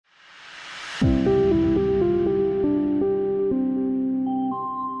All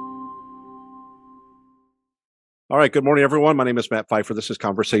right. Good morning, everyone. My name is Matt Pfeiffer. This is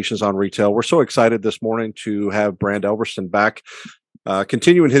Conversations on Retail. We're so excited this morning to have Brand Elverston back,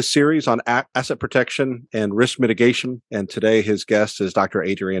 continuing his series on asset protection and risk mitigation. And today his guest is Dr.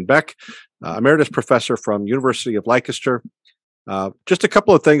 Adrian Beck, Emeritus Professor from University of Leicester. Just a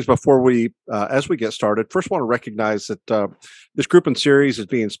couple of things before as we get started. First, I want to recognize that this group and series is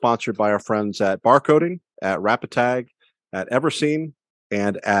being sponsored by our friends at Barcoding, at Rapitag, at Everseen,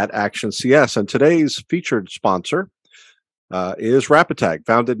 and at Action CS. And today's featured sponsor is Rapitag.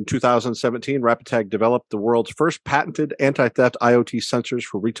 Founded in 2017, Rapitag developed the world's first patented anti-theft IoT sensors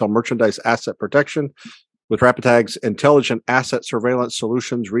for retail merchandise asset protection. With Rapitag's intelligent asset surveillance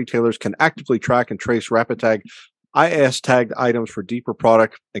solutions, retailers can actively track and trace Rapitag IAS-tagged items for deeper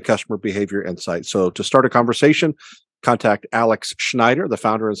product and customer behavior insights. So to start a conversation, contact Alex Schneider, the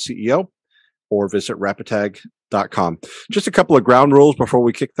founder and CEO, or visit rapitag.com. Just a couple of ground rules before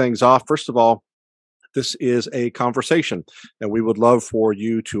we kick things off. First of all, this is a conversation, and we would love for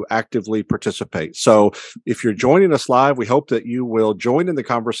you to actively participate. So if you're joining us live, we hope that you will join in the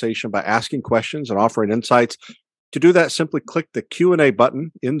conversation by asking questions and offering insights. To do that, simply click the Q&A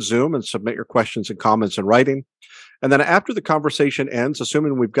button in Zoom and submit your questions and comments in writing. And then after the conversation ends,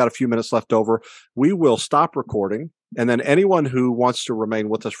 assuming we've got a few minutes left over, we will stop recording. And then anyone who wants to remain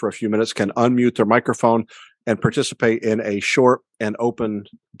with us for a few minutes can unmute their microphone and participate in a short and open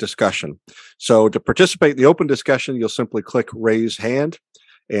discussion. So to participate in the open discussion, you'll simply click raise hand,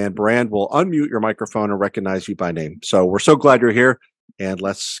 and Brand will unmute your microphone and recognize you by name. So we're so glad you're here, and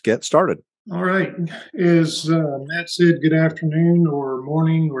let's get started. All right. As Matt said, good afternoon or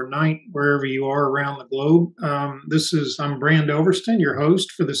morning or night, wherever you are around the globe. I'm Brand Elverston, your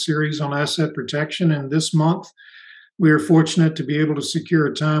host for the series on asset protection. And this month, we are fortunate to be able to secure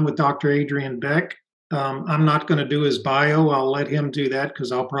a time with Dr. Adrian Beck. I'm not going to do his bio. I'll let him do that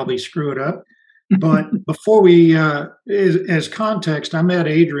because I'll probably screw it up. But before as context, I met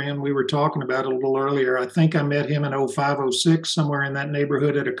Adrian. We were talking about it a little earlier. I think I met him in 05, 06, somewhere in that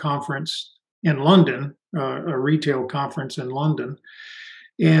neighborhood at a conference in London, a retail conference in London,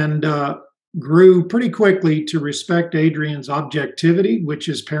 and grew pretty quickly to respect Adrian's objectivity, which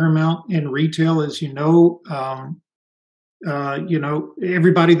is paramount in retail, as you know.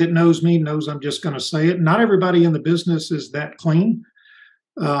 Everybody that knows me knows I'm just going to say it. Not everybody in the business is that clean.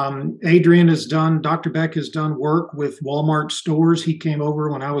 Dr. Beck has done work with Walmart stores. He came over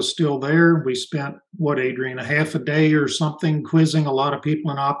when I was still there. We spent, Adrian, a half a day or something quizzing a lot of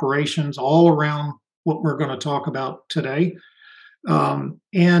people in operations all around what we're going to talk about today. The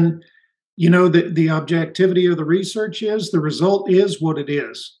objectivity of the research is the result is what it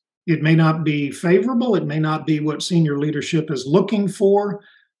is. It may not be favorable. It may not be what senior leadership is looking for,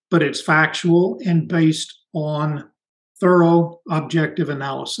 but it's factual and based on thorough, objective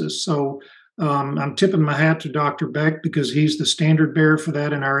analysis. So I'm tipping my hat to Dr. Beck because he's the standard bearer for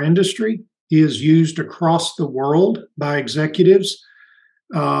that in our industry. He is used across the world by executives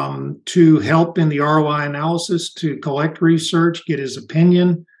to help in the ROI analysis, to collect research, get his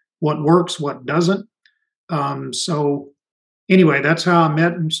opinion, what works, what doesn't. Anyway, that's how I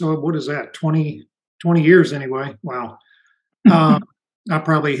met him. So what is that, 20 years anyway? Wow. I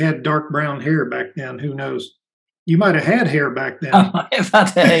probably had dark brown hair back then. Who knows? You might have had hair back then. I might have had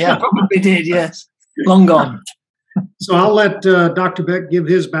hair, yeah, probably did, yes. Long gone. So I'll let Dr. Beck give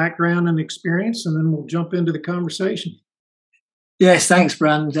his background and experience, and then we'll jump into the conversation. Yes, thanks,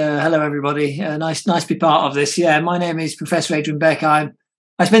 Brand. Hello, everybody. Nice to be part of this. Yeah, my name is Professor Adrian Beck. I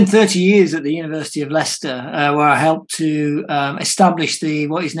spent 30 years at the University of Leicester, where I helped to establish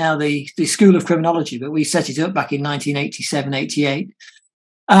what is now the School of Criminology, but we set it up back in 1987, 88.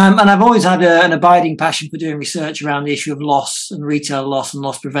 And I've always had an abiding passion for doing research around the issue of loss and retail loss and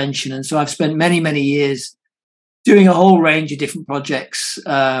loss prevention. And so I've spent many, many years doing a whole range of different projects,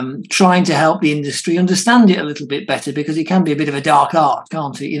 trying to help the industry understand it a little bit better, because it can be a bit of a dark art,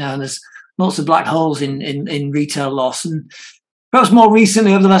 can't it? And there's lots of black holes in retail loss. And perhaps more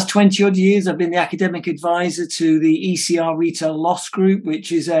recently, over the last 20 odd years, I've been the academic advisor to the ECR Retail Loss group,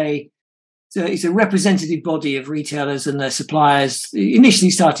 which is it's a representative body of retailers and their suppliers. It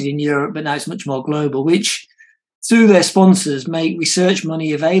initially started in Europe, but now it's much more global, which through their sponsors make research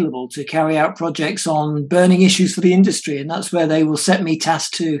money available to carry out projects on burning issues for the industry. And that's where they will set me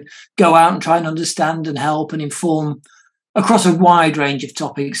tasked to go out and try and understand and help and inform across a wide range of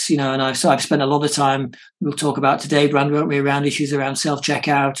topics, and I've spent a lot of time, we'll talk about today, Brand, won't we, around issues around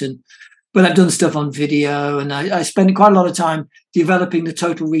self-checkout, but I've done stuff on video, and I spent quite a lot of time developing the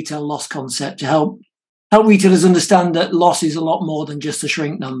total retail loss concept to help help retailers understand that loss is a lot more than just a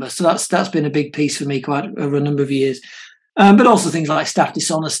shrink number. So that's been a big piece for me quite over a number of years. But also things like staff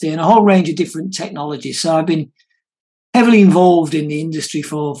dishonesty and a whole range of different technologies. So I've been heavily involved in the industry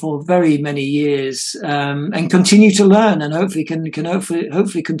for very many years, and continue to learn, and hopefully can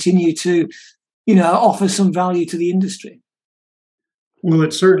hopefully continue to, offer some value to the industry. Well,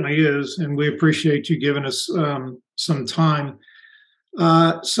 it certainly is, and we appreciate you giving us some time.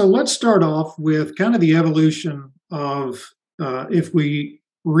 So let's start off with kind of the evolution of, if we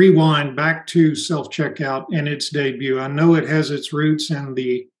rewind back to self-checkout and its debut. I know it has its roots in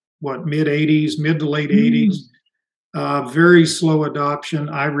the mid to late 80s. Very slow adoption.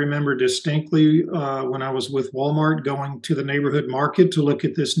 I remember distinctly when I was with Walmart going to the neighborhood market to look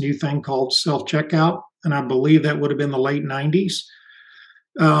at this new thing called self-checkout, and I believe that would have been the late 90s.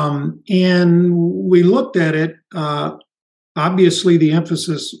 And we looked at it. Obviously, the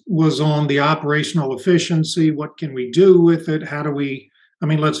emphasis was on the operational efficiency. What can we do with it? How do we,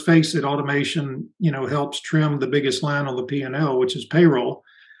 let's face it, automation, helps trim the biggest line on the P&L, which is payroll.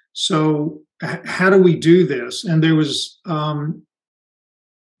 So how do we do this? And there was, I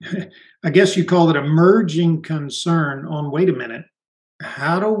guess you call it emerging concern on, wait a minute,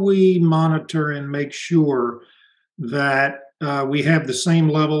 how do we monitor and make sure that we have the same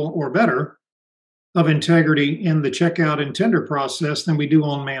level or better of integrity in the checkout and tender process than we do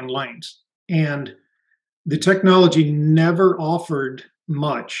on manned lanes? And the technology never offered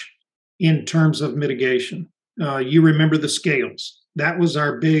much in terms of mitigation. You remember the scales. That was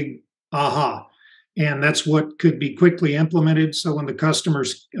our big aha. And that's what could be quickly implemented. So when the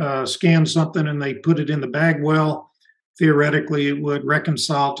customers scan something and they put it in the bag, well, theoretically, it would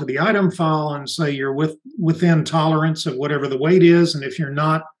reconcile to the item file and say you're within tolerance of whatever the weight is. And if you're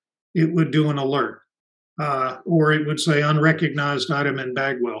not, it would do an alert. Or it would say unrecognized item in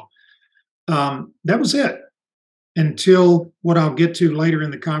Bagwell. That was it, until what I'll get to later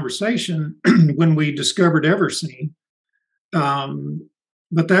in the conversation when we discovered Everseen.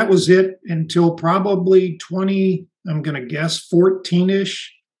 But that was it until probably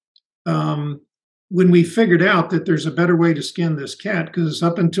 14-ish, when we figured out that there's a better way to skin this cat, because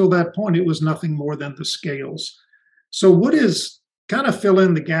up until that point, it was nothing more than the scales. So kind of fill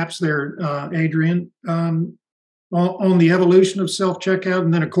in the gaps there, Adrian, on the evolution of self-checkout.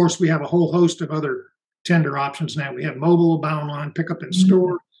 And then, of course, we have a whole host of other tender options now. We have mobile, buy online, pick up in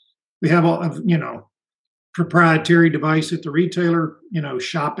store. We have, proprietary device at the retailer.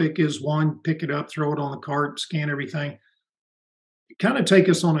 Shopic is one, pick it up, throw it on the cart, scan everything. Kind of take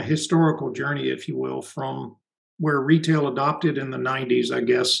us on a historical journey, if you will, from where retail adopted in the 90s, I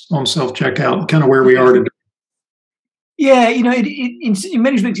guess, on self-checkout, and kind of where we are today. Yeah, in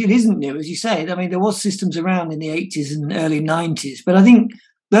many respects, it isn't new, as you say. There was systems around in the 80s and early 90s, but I think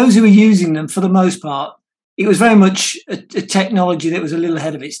those who were using them, for the most part, it was very much a technology that was a little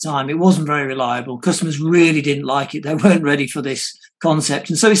ahead of its time. It wasn't very reliable. Customers really didn't like it. They weren't ready for this concept.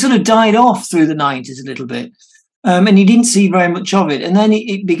 And so it sort of died off through the 90s a little bit. And you didn't see very much of it. And then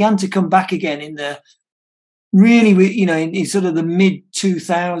it began to come back again in the really, in sort of the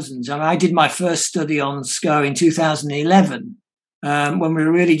mid-2000s. I did my first study on SCO in 2011, when we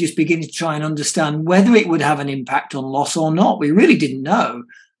were really just beginning to try and understand whether it would have an impact on loss or not. We really didn't know.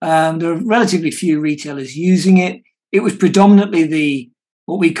 There were relatively few retailers using it. It was predominantly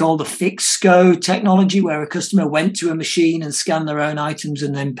what we call the fixed SCO technology, where a customer went to a machine and scanned their own items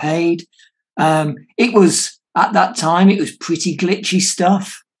and then paid. It was, at that time, it was pretty glitchy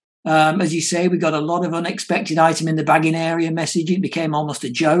stuff. As you say, we got a lot of unexpected item in the bagging area message. It became almost a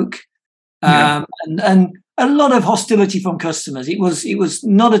joke. And a lot of hostility from customers. It was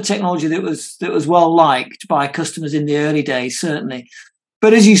not a technology that was well liked by customers in the early days, certainly.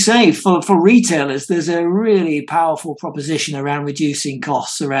 But as you say, for retailers, there's a really powerful proposition around reducing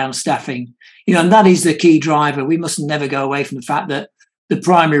costs around staffing. And that is the key driver. We must never go away from the fact that the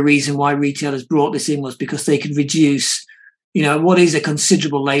primary reason why retailers brought this in was because they could reduce, what is a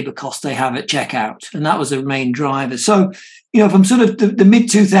considerable labor cost they have at checkout. And that was the main driver. So, from sort of the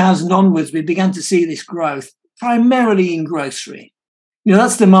mid-2000s onwards, we began to see this growth primarily in grocery.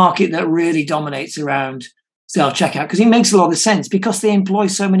 That's the market that really dominates around self-checkout, because it makes a lot of sense, because they employ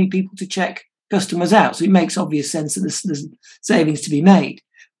so many people to check customers out. So it makes obvious sense that there's savings to be made.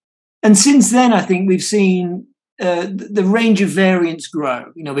 And since then, I think we've seen the range of variants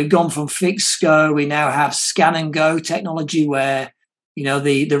grow. We've gone from fixed SCO. We now have scan and go technology, where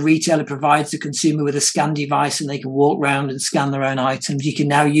the retailer provides the consumer with a scan device and they can walk around and scan their own items. You can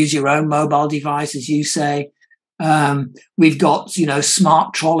now use your own mobile device, as you say. We've got,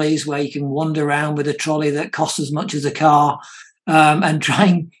 smart trolleys where you can wander around with a trolley that costs as much as a car. and try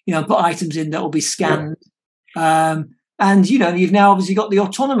and, put items in that will be scanned. And, you've now obviously got the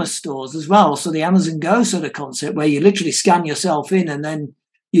autonomous stores as well. So the Amazon Go sort of concept where you literally scan yourself in and then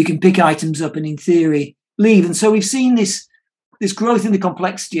you can pick items up and in theory leave. And so we've seen this growth in the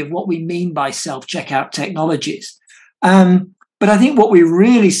complexity of what we mean by self-checkout technologies. But I think what we're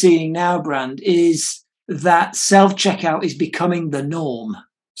really seeing now, Brand, is that self-checkout is becoming the norm,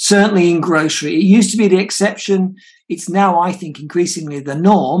 certainly in grocery. It used to be the exception. It's now, I think, increasingly the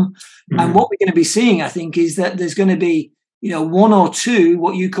norm. Mm-hmm. And what we're going to be seeing, I think, is that there's going to be, one or two,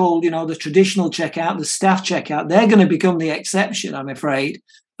 what you call, the traditional checkout, the staff checkout. They're going to become the exception, I'm afraid,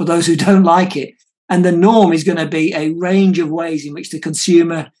 for those who don't like it. And the norm is going to be a range of ways in which the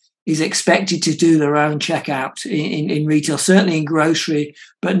consumer is expected to do their own checkout in retail, certainly in grocery,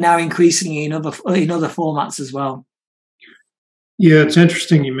 but now increasingly in other formats as well. Yeah, it's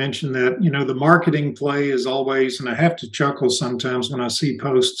interesting you mentioned that. The marketing play is always, and I have to chuckle sometimes when I see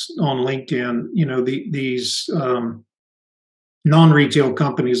posts on LinkedIn, these non-retail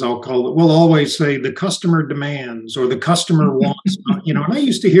companies, I'll call it, will always say the customer demands or the customer wants, and I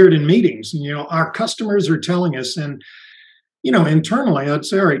used to hear it in meetings, and, our customers are telling us, and, internally I'd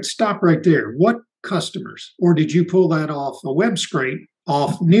say, all right, stop right there. What customers? Or did you pull that off a web scrape?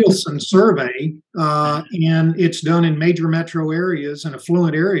 Off Nielsen survey, and it's done in major metro areas and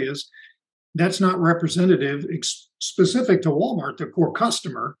affluent areas. That's not representative. Specific to Walmart, the core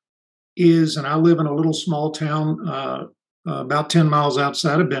customer is, and I live in a little small town about 10 miles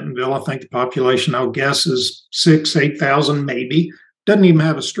outside of Bentonville. I think the population, I'll guess, is 8,000 maybe. Doesn't even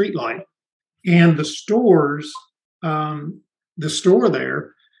have a street light. And the store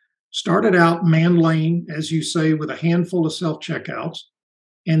there started out man lane, as you say, with a handful of self-checkouts.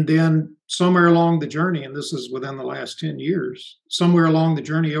 And then somewhere along the journey, and this is within the last 10 years, somewhere along the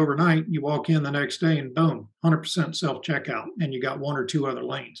journey overnight, you walk in the next day and boom, 100% self-checkout, and you got one or two other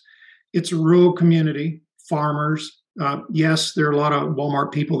lanes. It's a rural community, farmers. Yes, there are a lot of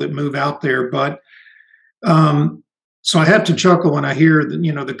Walmart people that move out there, but so I have to chuckle when I hear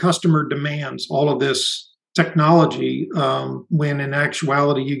that, the customer demands all of this technology when in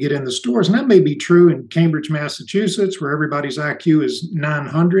actuality you get in the stores. And that may be true in Cambridge, Massachusetts, where everybody's IQ is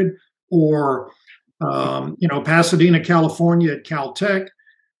 900, or, Pasadena, California at Caltech.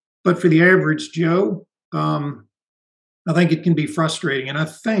 But for the average Joe, I think it can be frustrating. And I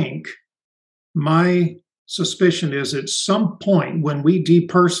think my suspicion is at some point when we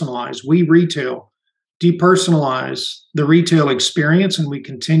depersonalize the retail experience, and we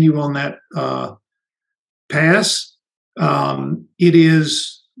continue on that pass, it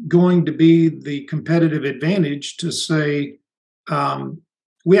is going to be the competitive advantage to say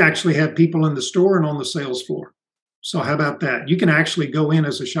we actually have people in the store and on the sales floor. So how about that? You can actually go in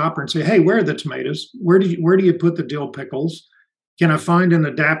as a shopper and say, hey, where are the tomatoes? Where do you put the dill pickles? Can I find an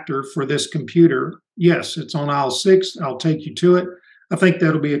adapter for this computer? Yes, it's on aisle 6. I'll take you to it. I think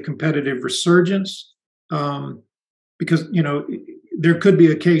that'll be a competitive resurgence because, there could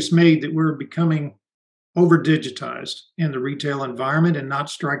be a case made that we're becoming over digitized in the retail environment and not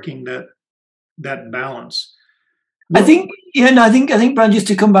striking that balance. I think, Brian, just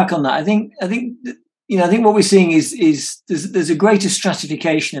to come back on that, I think what we're seeing is there's a greater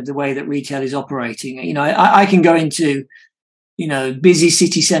stratification of the way that retail is operating. I can go into, busy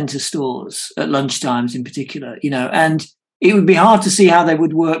city centre stores at lunchtimes in particular, and it would be hard to see how they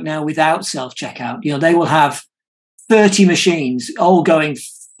would work now without self-checkout. They will have 30 machines all going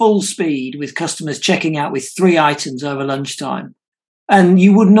full speed with customers checking out with 3 items over lunchtime. And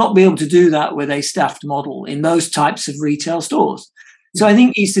you would not be able to do that with a staffed model in those types of retail stores. So I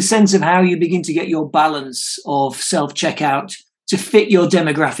think it's the sense of how you begin to get your balance of self-checkout to fit your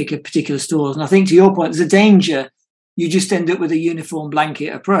demographic of particular stores. And I think to your point, there's a danger you just end up with a uniform blanket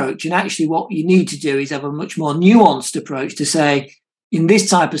approach. And actually what you need to do is have a much more nuanced approach to say, in this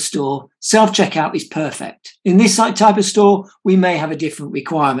type of store, self-checkout is perfect. In this type of store, we may have a different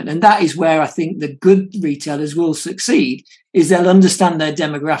requirement. And that is where I think the good retailers will succeed, is they'll understand their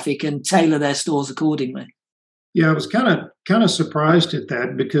demographic and tailor their stores accordingly. Yeah, I was kind of surprised at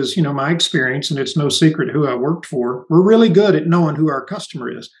that because, my experience, and it's no secret who I worked for, we're really good at knowing who our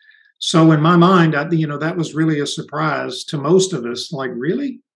customer is. So in my mind, that was really a surprise to most of us. Like,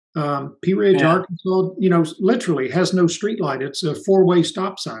 really? Pea Ridge, Arkansas, literally has no street light. It's a 4-way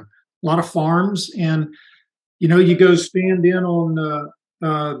stop sign. A lot of farms, and you go stand in on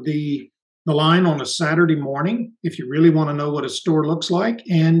the line on a Saturday morning if you really want to know what a store looks like,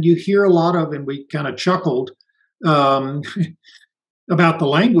 and you hear a lot of, and we kind of chuckled, about the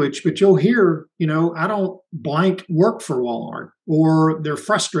language, but you'll hear, I don't blank work for Walmart, or they're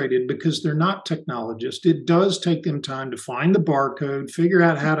frustrated because they're not technologists. It does take them time to find the barcode, figure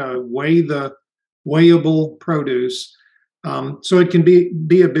out how to weigh the weighable produce. So it can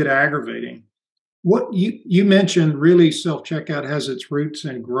be a bit aggravating. What you mentioned, really, self-checkout has its roots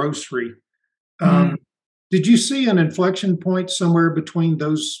in grocery. Did you see an inflection point somewhere between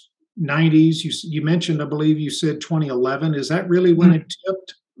those 90s? You mentioned, I believe you said 2011. Is that really when it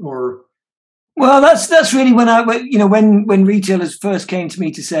tipped, or? Well, that's really when retailers first came to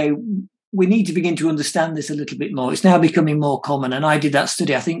me to say, we need to begin to understand this a little bit more. It's now becoming more common. And I did that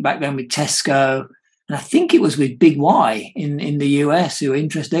study, I think back then with Tesco, and I think it was with Big Y in the US who were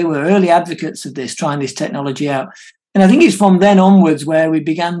interested. They were early advocates of this, trying this technology out. And I think it's from then onwards where we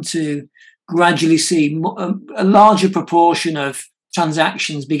began to gradually see a larger proportion of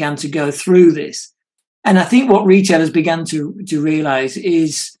transactions began to go through this. And I think what retailers began to realize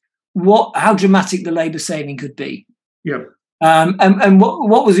is how dramatic the labor saving could be. Yep. And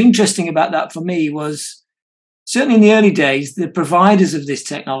what was interesting about that for me was, certainly in the early days, the providers of this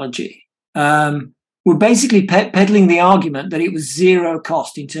technology were basically peddling the argument that it was zero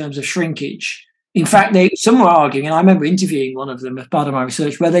cost in terms of shrinkage. In fact, some were arguing, and I remember interviewing one of them as part of my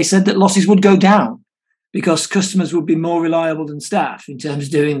research, where they said that losses would go down because customers would be more reliable than staff in terms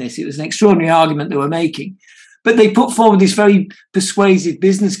of doing this. It was an extraordinary argument they were making. But they put forward this very persuasive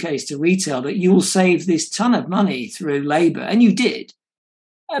business case to retail that you will save this ton of money through labor, and you did.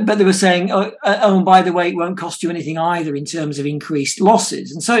 But they were saying, and by the way, it won't cost you anything either in terms of increased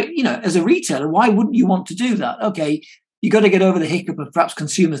losses. And so, as a retailer, why wouldn't you want to do that? Okay, you got to get over the hiccup of perhaps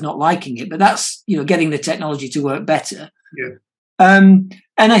consumers not liking it, but that's, getting the technology to work better. Yeah.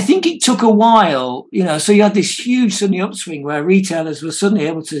 And I think it took a while, so you had this huge suddenly upswing where retailers were suddenly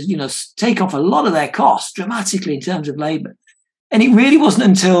able to, take off a lot of their costs dramatically in terms of labor. And it really wasn't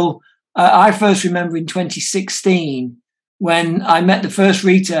until I first remember in 2016 when I met the first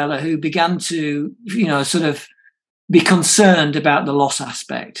retailer who began to, sort of be concerned about the loss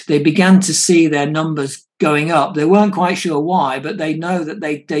aspect. They began to see their numbers going up. They weren't quite sure why, but they know that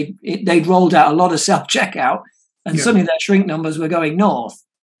they'd rolled out a lot of self-checkout, and suddenly their shrink numbers were going north.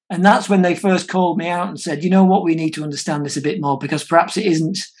 And that's when they first called me out and said, what, we need to understand this a bit more, because perhaps it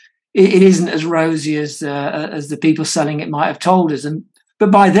isn't as rosy as the people selling it might have told us.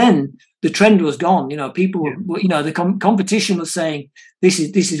 But by then the trend was gone. People were, the competition was saying, this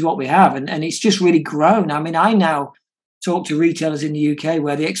is what we have. And it's just really grown. I mean, I now talk to retailers in the UK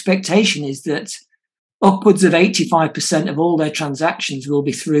where the expectation is that upwards of 85% of all their transactions will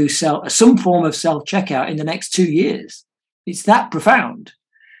be through some form of self-checkout in the next 2 years. It's that profound.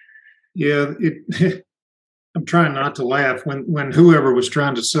 Yeah, I'm trying not to laugh when whoever was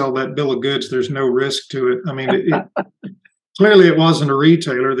trying to sell that bill of goods, there's no risk to it. I mean, clearly it wasn't a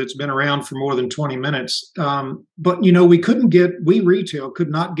retailer that's been around for more than 20 minutes. But, we retail could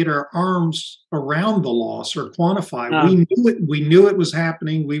not get our arms around the loss or quantify. We knew it was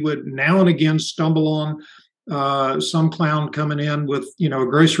happening. We would now and again stumble on some clown coming in with, a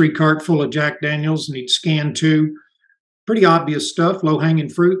grocery cart full of Jack Daniels, and he'd scan two. Pretty obvious stuff, low-hanging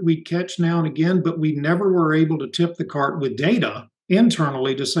fruit we'd catch now and again, but we never were able to tip the cart with data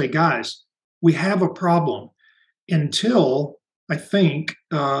internally to say, guys, we have a problem. Until I think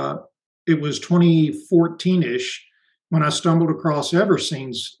it was 2014-ish when I stumbled across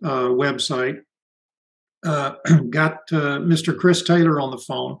Everseen's website, got Mr. Chris Taylor on the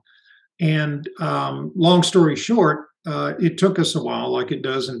phone. And long story short, it took us a while, like it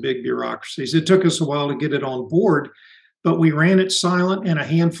does in big bureaucracies. It took us a while to get it on board, but we ran it silent in a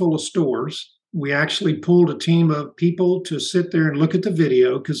handful of stores. We actually pulled a team of people to sit there and look at the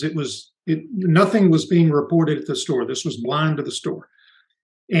video, because nothing was being reported at the store. This was blind to the store.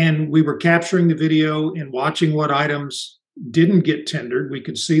 And we were capturing the video and watching what items didn't get tendered. We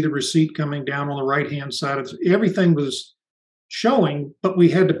could see the receipt coming down on the right-hand side everything was showing, but we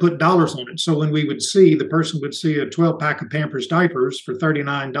had to put dollars on it. So when the person would see a 12-pack of Pampers diapers for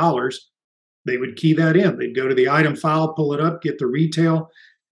 $39, they would key that in. They'd go to the item file, pull it up, get the retail.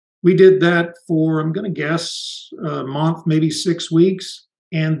 We did that for, I'm going to guess, a month, maybe 6 weeks.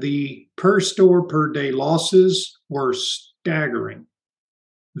 And the per store per day losses were staggering.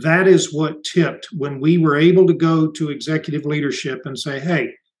 That is what tipped when we were able to go to executive leadership and say,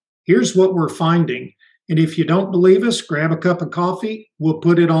 hey, here's what we're finding. And if you don't believe us, grab a cup of coffee. We'll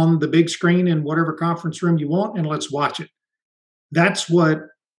put it on the big screen in whatever conference room you want, and let's watch it. That's what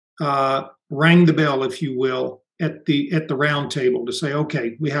rang the bell, if you will, at the round table to say,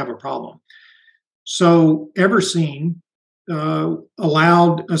 okay, we have a problem. So Everseen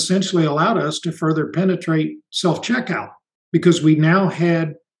allowed us to further penetrate self-checkout. because we now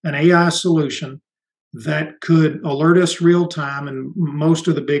had an AI solution that could alert us real time, and most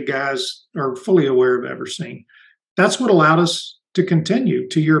of the big guys are fully aware of Everseen. That's what allowed us to continue,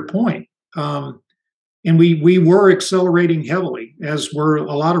 to your point. And we were accelerating heavily, as were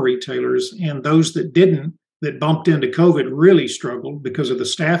a lot of retailers, and those that didn't, that bumped into COVID, really struggled because of the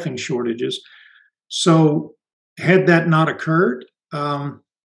staffing shortages. So had that not occurred,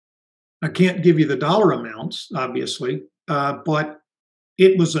 I can't give you the dollar amounts, obviously, but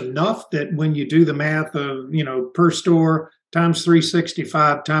it was enough that when you do the math of, per store times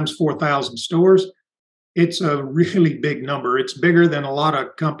 365 times 4,000 stores, it's a really big number. It's bigger than a lot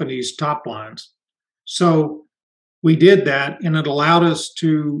of companies' top lines. So we did that, and it allowed us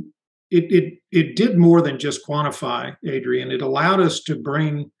to, it did more than just quantify, Adrian. It allowed us to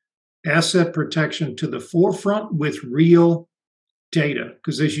bring asset protection to the forefront with real data.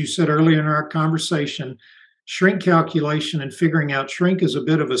 Because as you said earlier in our conversation, shrink calculation and figuring out shrink is a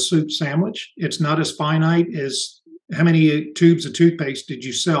bit of a soup sandwich. It's not as finite as how many tubes of toothpaste did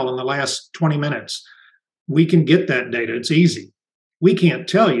you sell in the last 20 minutes. We can get that data. It's easy. We can't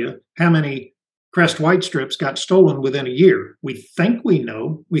tell you how many Crest white strips got stolen within a year. We think we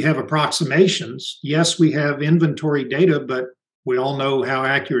know. We have approximations. Yes, we have inventory data, but we all know how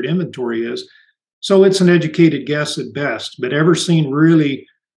accurate inventory is. So it's an educated guess at best. But Everseen really,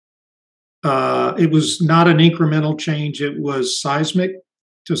 it was not an incremental change. It was seismic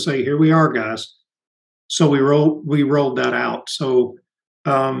to say, here we are, guys. So we rolled that out. So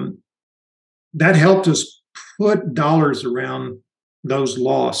that helped us put dollars around those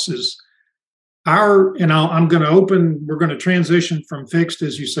losses. We're going to transition from fixed,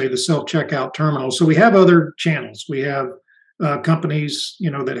 as you say, the self-checkout terminal. So we have other channels. We have companies,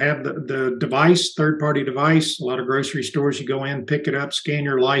 that have the device, third-party device. A lot of grocery stores, you go in, pick it up, scan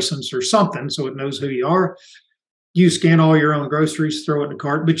your license or something so it knows who you are. You scan all your own groceries, throw it in the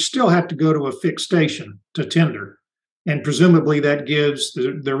cart, but you still have to go to a fixed station to tender. And presumably that gives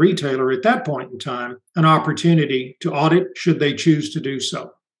the retailer at that point in time an opportunity to audit should they choose to do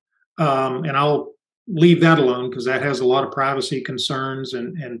so. And I'll leave that alone because that has a lot of privacy concerns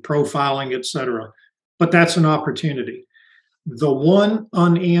and profiling, et cetera. But that's an opportunity. The one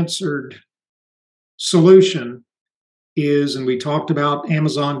unanswered solution is, and we talked about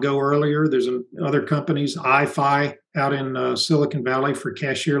Amazon Go earlier, there's other companies, iFi out in Silicon Valley for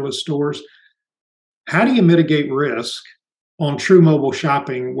cashierless stores. How do you mitigate risk on true mobile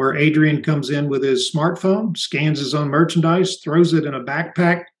shopping where Adrian comes in with his smartphone, scans his own merchandise, throws it in a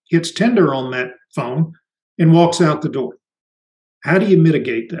backpack, hits tender on that phone, and walks out the door? How do you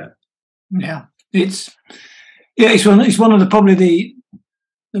mitigate that? Yeah, it's one of the probably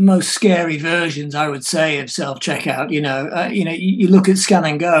the most scary versions, I would say, of self-checkout. You look at Scan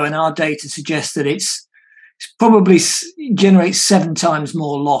and Go, and our data suggests that it's probably generates 7 times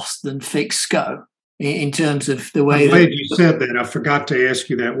more loss than fixed Go in terms of the way. I'm glad you said that. I forgot to ask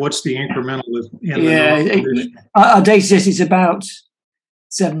you that. What's the incremental? Our data says it's about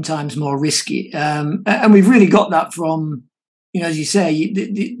 7 times more risky, and we've really got that from, as you say,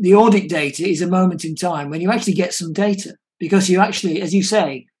 the audit data is a moment in time when you actually get some data, because you actually, as you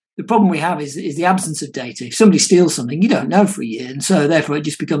say, the problem we have is the absence of data. If somebody steals something, you don't know for a year, and so therefore it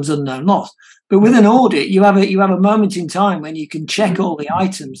just becomes unknown loss. But with an audit, you have a moment in time when you can check all the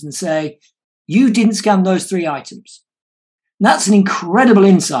items and say, you didn't scan those 3 items. And that's an incredible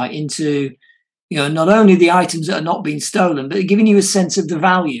insight into, not only the items that are not being stolen, but giving you a sense of the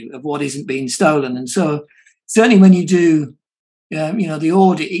value of what isn't being stolen. And so certainly when you do, the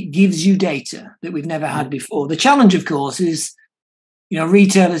audit, it gives you data that we've never had before. The challenge, of course, is,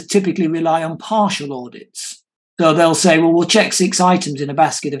 retailers typically rely on partial audits. So they'll say, well, we'll check 6 items in a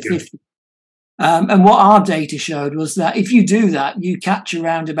basket of 50. And what our data showed was that if you do that, you catch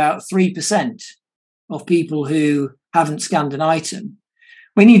around about 3% of people who haven't scanned an item.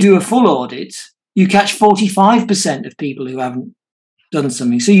 When you do a full audit, you catch 45% of people who haven't done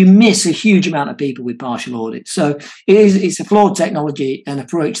something. So you miss a huge amount of people with partial audits. So it's a flawed technology and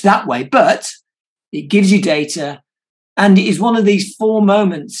approach that way, but it gives you data. And it is one of these 4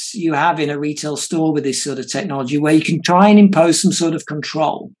 moments you have in a retail store with this sort of technology where you can try and impose some sort of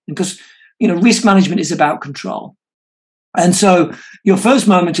control, because risk management is about control. And so your first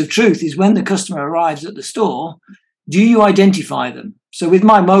moment of truth is when the customer arrives at the store. Do you identify them? So with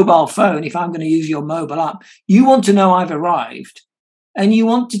my mobile phone, if I'm going to use your mobile app, you want to know I've arrived, and you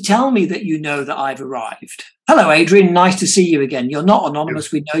want to tell me that you know that I've arrived. Hello, Adrian. Nice to see you again. You're not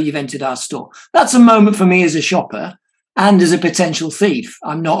anonymous. We know you've entered our store. That's a moment for me as a shopper and as a potential thief.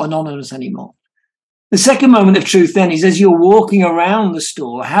 I'm not anonymous anymore. The second moment of truth then is, as you're walking around the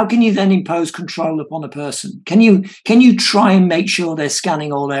store, how can you then impose control upon a person? Can you try and make sure they're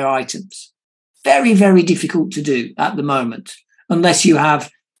scanning all their items? Very, very difficult to do at the moment, unless you have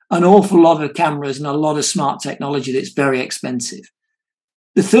an awful lot of cameras and a lot of smart technology that's very expensive.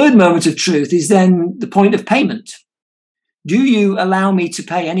 The third moment of truth is then the point of payment. Do you allow me to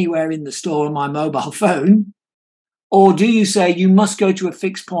pay anywhere in the store on my mobile phone? Or do you say you must go to a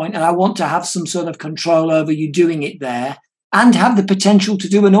fixed point and I want to have some sort of control over you doing it there and have the potential to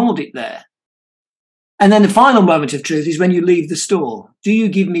do an audit there? And then the final moment of truth is when you leave the store. Do you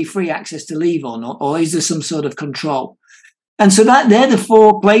give me free access to leave or not? Or is there some sort of control? And so that they're the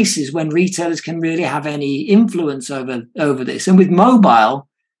four places when retailers can really have any influence over this. And with mobile,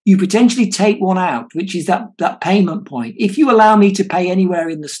 you potentially take one out, which is that payment point. If you allow me to pay anywhere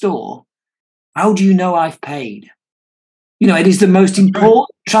in the store, how do you know I've paid? You know, it is the most important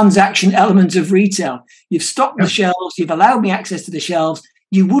transaction element of retail. You've stocked the shelves. You've allowed me access to the shelves.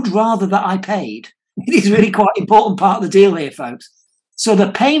 You would rather that I paid. It is really quite an important part of the deal here, folks. So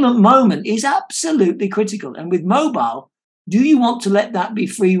the payment moment is absolutely critical. And with mobile, do you want to let that be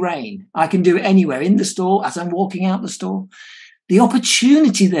free reign? I can do it anywhere in the store as I'm walking out the store. The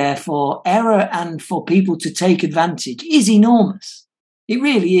opportunity there for error and for people to take advantage is enormous. It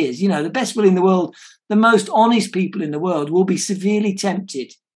really is. You know, the best will in the world, the most honest people in the world will be severely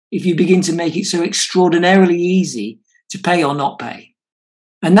tempted if you begin to make it so extraordinarily easy to pay or not pay.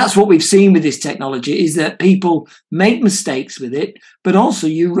 And that's what we've seen with this technology, is that people make mistakes with it, but also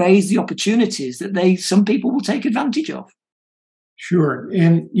you raise the opportunities that some people will take advantage of. Sure.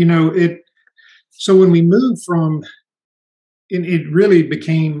 And, you know, so when we moved from, it really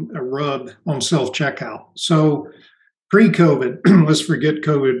became a rub on self-checkout. So pre-COVID, let's forget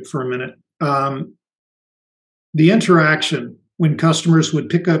COVID for a minute. The interaction when customers would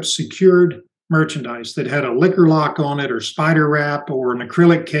pick up secured merchandise that had a liquor lock on it or spider wrap or an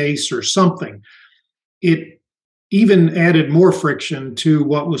acrylic case or something, it even added more friction to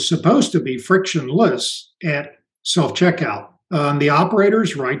what was supposed to be frictionless at self-checkout. The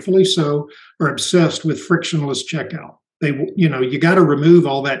operators, rightfully so, are obsessed with frictionless checkout. You got to remove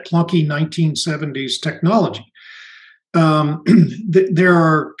all that clunky 1970s technology. There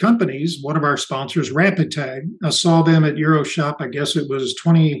are companies, one of our sponsors, RapidTag, I saw them at Euroshop, I guess it was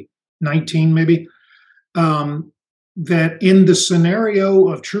 2019 maybe, that in the scenario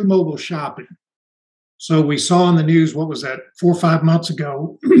of true mobile shopping, so we saw in the news, what was that, 4 or 5 months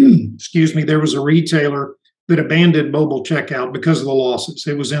ago, excuse me, there was a retailer that abandoned mobile checkout because of the losses.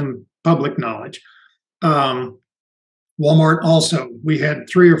 It was in public knowledge. Walmart also, we had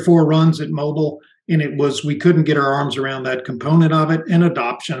 3 or 4 runs at mobile, and we couldn't get our arms around that component of it, and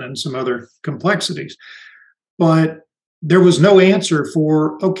adoption and some other complexities. But there was no answer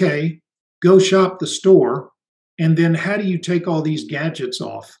for, okay, go shop the store, and then how do you take all these gadgets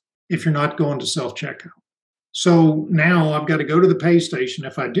off if you're not going to self-checkout? So now I've got to go to the pay station,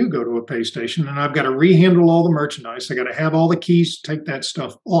 if I do go to a pay station, and I've got to rehandle all the merchandise. I got to have all the keys to take that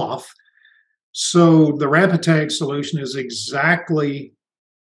stuff off. So the RapidTag solution is exactly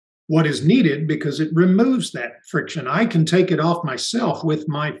what is needed because it removes that friction. I can take it off myself with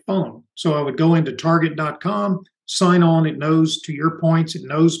my phone. So I would go into target.com, sign on. It knows, to your points, it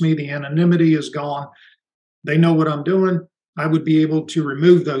knows me. The anonymity is gone. They know what I'm doing. I would be able to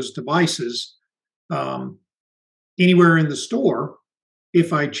remove those devices anywhere in the store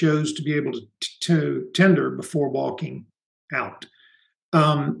if I chose to be able to tender before walking out.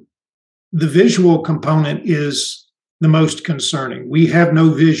 The visual component is the most concerning. We have no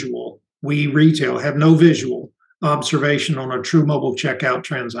visual. We retail have no visual observation on a true mobile checkout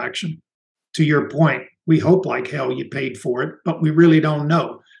transaction. To your point, we hope like hell you paid for it, but we really don't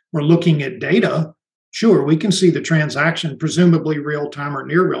know. We're looking at data. Sure, we can see the transaction, presumably real time or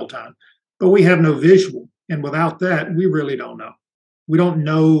near real time, but we have no visual. And without that, we really don't know. We don't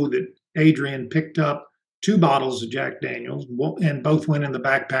know that Adrian picked up 2 bottles of Jack Daniels and both went in the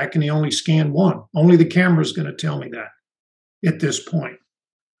backpack and he only scanned 1. Only the camera's going to tell me that at this point.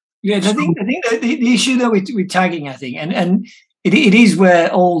 Yes, I think the issue though with tagging, I think, and it is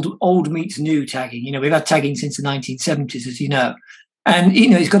where old meets new tagging. You know, we've had tagging since the 1970s, as you know, and you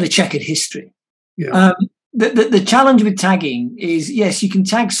know it's got a checkered history. Yeah. The challenge with tagging is, yes, you can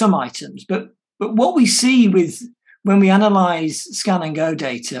tag some items, but what we see when we analyze scan and go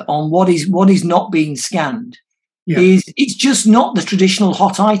data on what is not being scanned is it's just not the traditional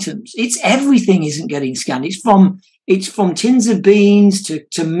hot items. It's everything isn't getting scanned. It's from tins of beans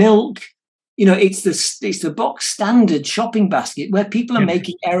to milk. You know, it's the box standard shopping basket where people are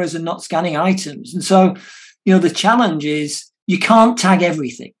making errors and not scanning items. And so, you know, the challenge is you can't tag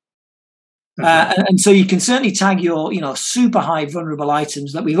everything. And so you can certainly tag your, super high vulnerable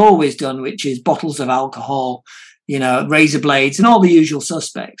items that we've always done, which is bottles of alcohol, razor blades and all the usual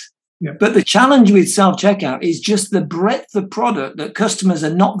suspects. Yeah. But the challenge with self-checkout is just the breadth of product that customers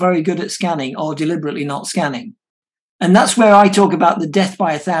are not very good at scanning or deliberately not scanning. And that's where I talk about the death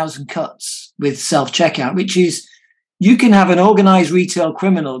by 1,000 cuts with self-checkout, which is you can have an organized retail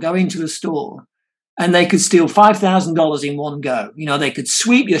criminal go into a store and they could steal $5,000 in one go. They could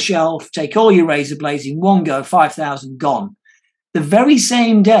sweep your shelf, take all your razor blades in one go, 5,000 gone. The very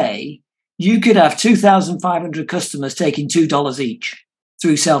same day, you could have 2,500 customers taking $2 each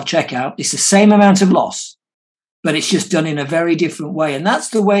through self-checkout. It's the same amount of loss, but it's just done in a very different way. And that's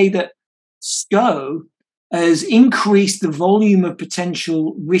the way that SCO has increased the volume of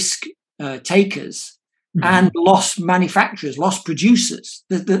potential risk takers and loss manufacturers, loss producers.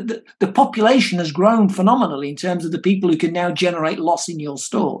 The population has grown phenomenally in terms of the people who can now generate loss in your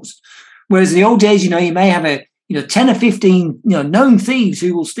stores. Whereas in the old days, you may have 10 or 15 known thieves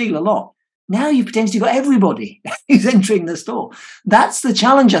who will steal a lot. Now you've potentially got everybody who's entering the store. That's the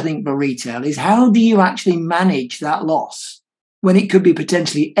challenge, I think, for retail, is how do you actually manage that loss when it could be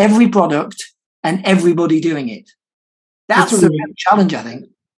potentially every product and everybody doing it? That's the real challenge, I think.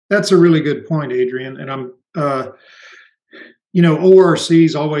 That's a really good point, Adrian. And I'm,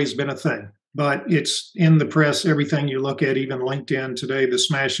 ORC's always been a thing, but it's in the press, everything you look at, even LinkedIn today, the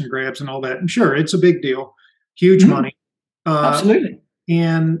smash and grabs and all that. And sure, it's a big deal, huge money. Absolutely.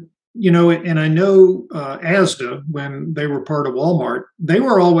 And and I know Asda, when they were part of Walmart, they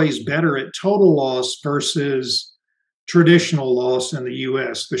were always better at total loss versus traditional loss in the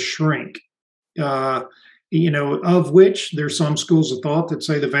U.S., the shrink, of which there's some schools of thought that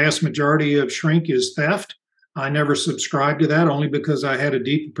say the vast majority of shrink is theft. I never subscribed to that, only because I had a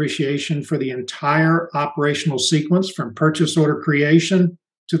deep appreciation for the entire operational sequence from purchase order creation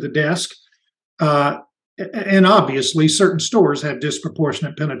to the desk. And obviously, certain stores have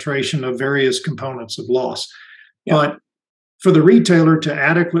disproportionate penetration of various components of loss. Yep. But for the retailer to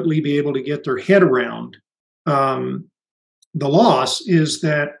adequately be able to get their head around the loss is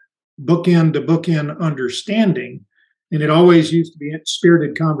that bookend to bookend understanding. And it always used to be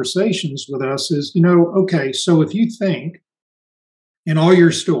spirited conversations with us is, okay, so if you think in all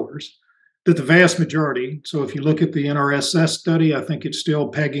your stores that the vast majority, so if you look at the NRSS study, I think it's still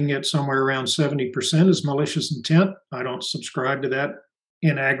pegging it somewhere around 70% is malicious intent. I don't subscribe to that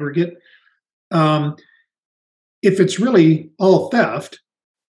in aggregate. If it's really all theft,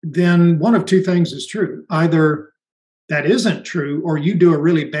 then one of two things is true. Either that isn't true, or you do a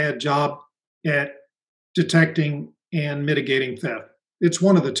really bad job at detecting and mitigating theft. It's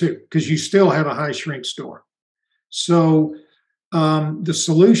one of the two, because you still have a high shrink store. So the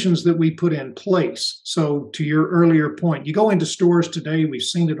solutions that we put in place. So to your earlier point, you go into stores today, we've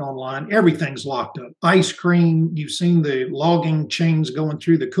seen it online, everything's locked up. Ice cream, you've seen the logging chains going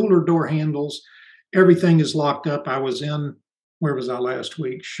through the cooler door handles. Everything is locked up. I was in, where was I last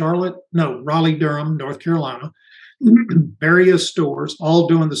week? Raleigh, Durham, North Carolina. Various stores all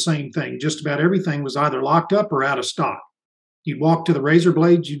doing the same thing. Just about everything was either locked up or out of stock. You'd walk to the razor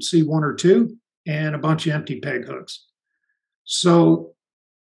blades, you'd see one or two and a bunch of empty peg hooks. So,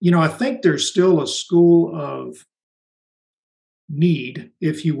 I think there's still a school of need,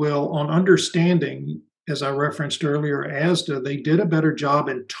 if you will, on understanding, as I referenced earlier, Asda, they did a better job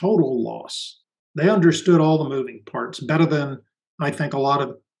in total loss. They understood all the moving parts better than I think a lot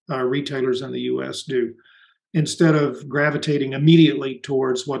of retailers in the U.S. do. Instead of gravitating immediately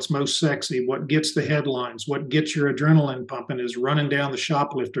towards what's most sexy, what gets the headlines, what gets your adrenaline pumping is running down the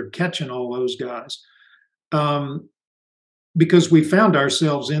shoplifter, catching all those guys. Because we found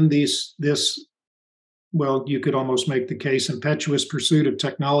ourselves in this, well, you could almost make the case, impetuous pursuit of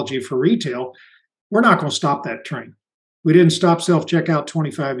technology for retail. We're not going to stop that train. We didn't stop self-checkout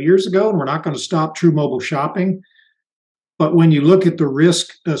 25 years ago, and we're not going to stop true mobile shopping. But when you look at the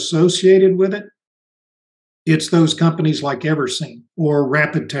risk associated with it, it's those companies like Everseen or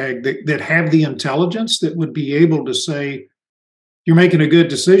RapidTag that have the intelligence that would be able to say, you're making a good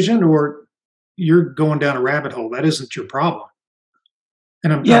decision or you're going down a rabbit hole. That isn't your problem.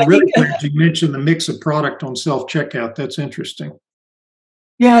 And I'm really glad you mentioned the mix of product on self-checkout. That's interesting.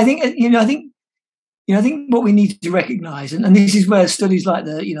 Yeah, I think what we need to recognize, and this is where studies like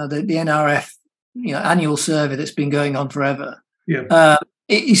the NRF, annual survey that's been going on forever,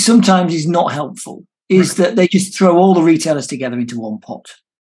 it sometimes is not helpful. Is that they just throw all the retailers together into one pot.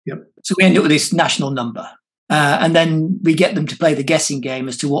 Yep. So we end up with this national number. And then we get them to play the guessing game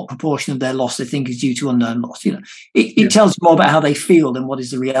as to what proportion of their loss they think is due to unknown loss. It tells you more about how they feel than what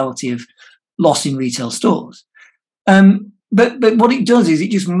is the reality of loss in retail stores. But what it does is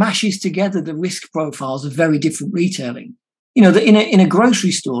it just mashes together the risk profiles of very different retailing. You know, that in a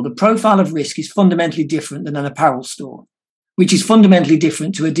grocery store, the profile of risk is fundamentally different than an apparel store, which is fundamentally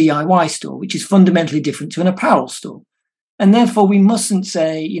different to a DIY store, which is fundamentally different to an apparel store. And therefore, we mustn't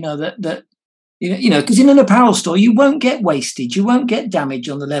say, that because in an apparel store, you won't get wastage, you won't get damage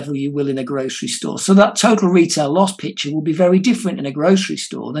on the level you will in a grocery store. So that total retail loss picture will be very different in a grocery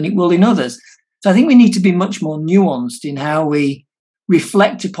store than it will in others. So I think we need to be much more nuanced in how we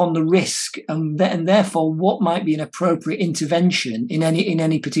reflect upon the risk and therefore what might be an appropriate intervention in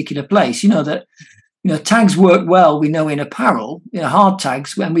any particular place. Tags work well, we know, in apparel, hard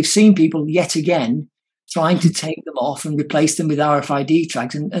tags, when we've seen people yet again trying to take them off and replace them with RFID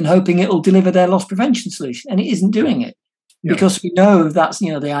tags and hoping it'll deliver their loss prevention solution. And it isn't doing it. Yeah. Because we know that's,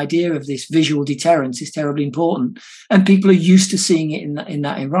 the idea of this visual deterrence is terribly important. And people are used to seeing it in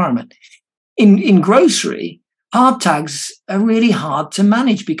that environment. In grocery, hard tags are really hard to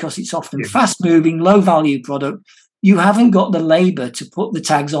manage because it's often fast-moving, low-value product. You haven't got the labor to put the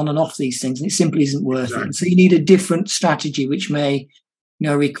tags on and off these things, and it simply isn't worth it. And so you need a different strategy, which may,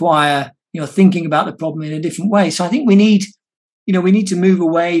 require, thinking about the problem in a different way. So I think we need to move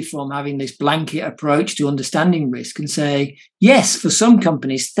away from having this blanket approach to understanding risk and say, yes, for some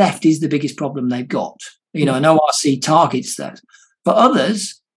companies, theft is the biggest problem they've got. An ORC targets that. For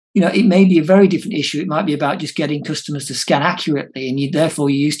others, it may be a very different issue. It might be about just getting customers to scan accurately, and therefore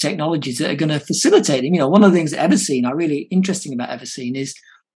you use technologies that are going to facilitate them. One of the things that Everseen are really interesting about Everseen is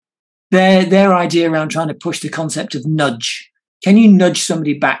their idea around trying to push the concept of nudge. Can you nudge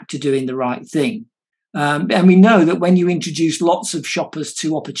somebody back to doing the right thing? And we know that when you introduce lots of shoppers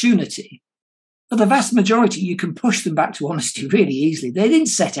to opportunity, for the vast majority, you can push them back to honesty really easily. They didn't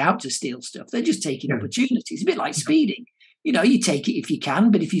set out to steal stuff. They're just taking opportunities, a bit like speeding. You take it if you can,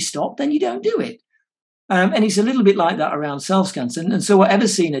 but if you stop, then you don't do it. And it's a little bit like that around self-scans. And so what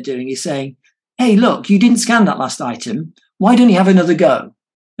Everseen are doing is saying, hey, look, you didn't scan that last item. Why don't you have another go?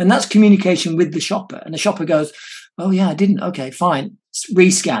 And that's communication with the shopper. And the shopper goes, oh, yeah, I didn't. Okay, fine.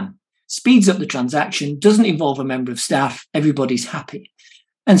 Rescan. Speeds up the transaction, doesn't involve a member of staff. Everybody's happy.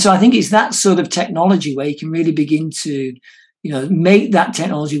 And so I think it's that sort of technology where you can really begin to, make that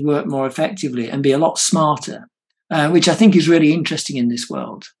technology work more effectively and be a lot smarter. Which I think is really interesting in this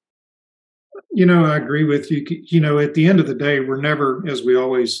world. I agree with you. At the end of the day, we're never, as we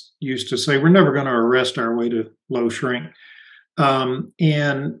always used to say, we're never going to arrest our way to low shrink.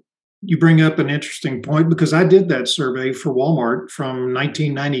 And you bring up an interesting point, because I did that survey for Walmart from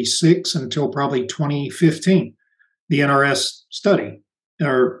 1996 until probably 2015, the NRS study.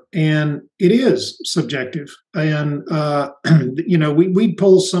 And it is subjective. And, we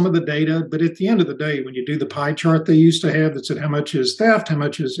pull some of the data, but at the end of the day, when you do the pie chart they used to have that said how much is theft, how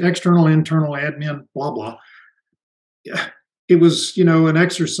much is external, internal, admin, blah, blah. It was, an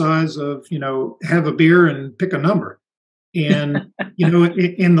exercise of, have a beer and pick a number. And,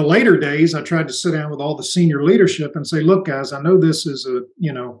 in the later days, I tried to sit down with all the senior leadership and say, look, guys, I know this is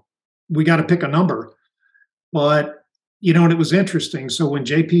we got to pick a number. But and it was interesting. So when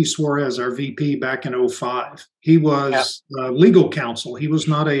JP Suarez, our VP back in 2005, he was legal counsel. He was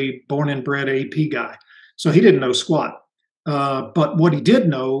not a born and bred AP guy. So he didn't know squat. But what he did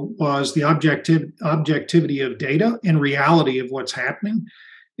know was the objectivity of data and reality of what's happening.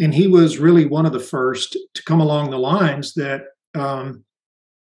 And he was really one of the first to come along the lines that,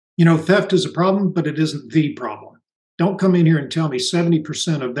 theft is a problem, but it isn't the problem. Don't come in here and tell me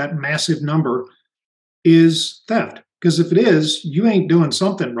 70% of that massive number is theft. Because if it is, you ain't doing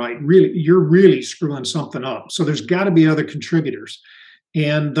something right. Really, you're really screwing something up. So there's got to be other contributors.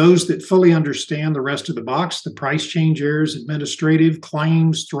 And those that fully understand the rest of the box, the price change errors, administrative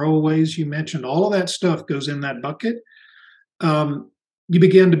claims, throwaways, you mentioned, all of that stuff goes in that bucket. You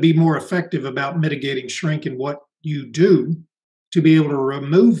begin to be more effective about mitigating shrink in what you do to be able to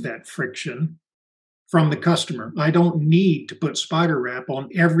remove that friction from the customer. I don't need to put spider wrap on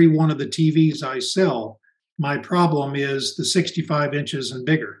every one of the TVs I sell. My problem is the 65 inches and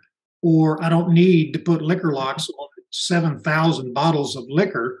bigger. Or I don't need to put liquor locks on 7,000 bottles of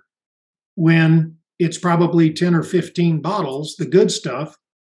liquor when it's probably 10 or 15 bottles, the good stuff,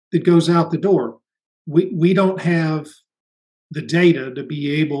 that goes out the door. We don't have the data to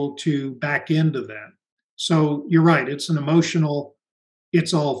be able to back into that. So you're right. It's an emotional,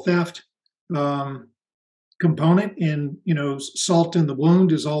 it's all theft component. And, salt in the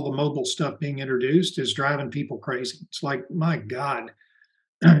wound is all the mobile stuff being introduced is driving people crazy. It's like, my God,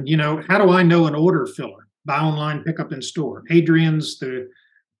 how do I know an order filler? Buy online, pick up in store. Adrian's the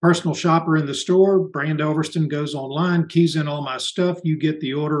personal shopper in the store. Brand Elverston goes online, keys in all my stuff. You get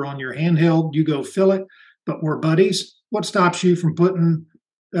the order on your handheld, you go fill it, but we're buddies. what stops you from putting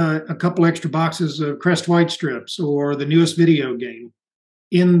a couple extra boxes of Crest White strips or the newest video game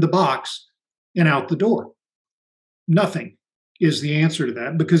in the box and out the door? Nothing is the answer to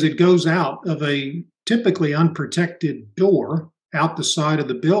that, because it goes out of a typically unprotected door out the side of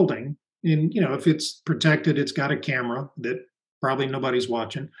the building. And, if it's protected, it's got a camera that probably nobody's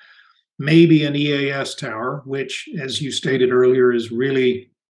watching, maybe an EAS tower, which, as you stated earlier, is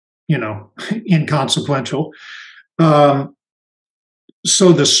really, inconsequential. So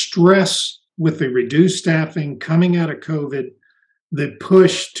the stress with the reduced staffing coming out of COVID, the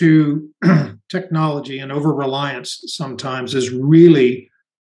push to technology and over-reliance sometimes is really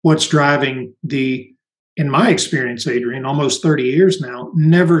what's driving in my experience, Adrian, almost 30 years now,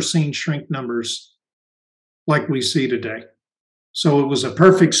 never seen shrink numbers like we see today. So it was a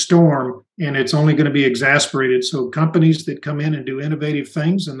perfect storm, and it's only going to be exacerbated. So companies that come in and do innovative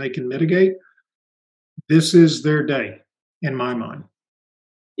things and they can mitigate, this is their day, in my mind.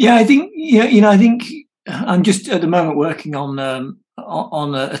 Yeah, I think I think I'm just at the moment working on a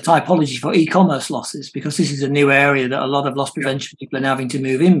typology for e-commerce losses, because this is a new area that a lot of loss prevention people are now having to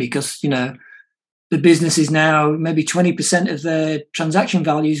move in, because the business is now maybe 20% of their transaction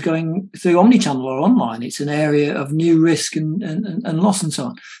value is going through omnichannel or online. It's an area of new risk and loss and so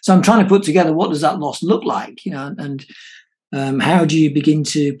on. So I'm trying to put together, what does that loss look like, and how do you begin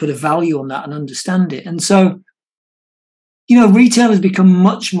to put a value on that and understand it? And so, retail has become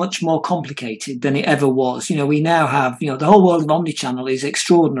much, much more complicated than it ever was. We now have, the whole world of omnichannel is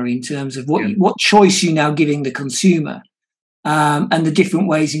extraordinary in terms of what choice you're now giving the consumer. And the different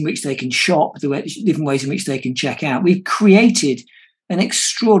ways in which they can shop, the different ways in which they can check out. We've created an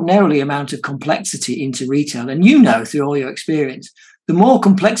extraordinarily amount of complexity into retail. And through all your experience, the more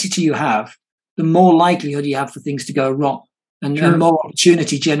complexity you have, the more likelihood you have for things to go wrong, and Sure. more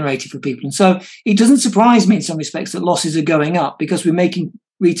opportunity generated for people. And so it doesn't surprise me in some respects that losses are going up, because we're making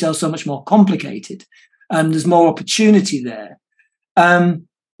retail so much more complicated, and there's more opportunity there.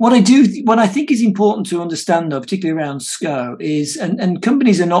 What I think is important to understand, though, particularly around SCO, is, and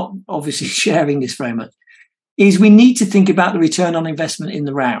companies are not obviously sharing this very much, is we need to think about the return on investment in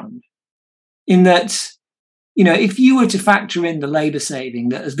the round. In that, if you were to factor in the labour saving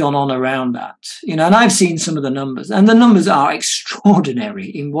that has gone on around that, and I've seen some of the numbers, and the numbers are extraordinary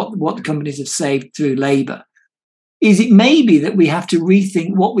in what companies have saved through labour, is it may be that we have to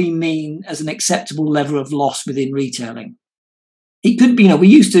rethink what we mean as an acceptable level of loss within retailing. It could be, we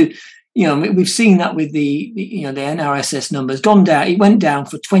used to, we've seen that with the NRSS numbers gone down. It went down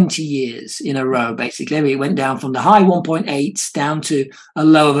for 20 years in a row, basically. It went down from the high 1.8 down to a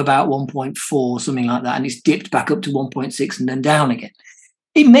low of about 1.4, something like that. And it's dipped back up to 1.6 and then down again.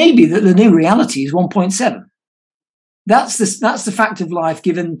 It may be that the new reality is 1.7. That's the fact of life,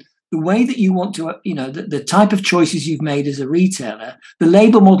 given the way that you want to, the type of choices you've made as a retailer, the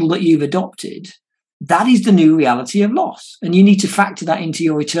labour model that you've adopted. That is the new reality of loss, and you need to factor that into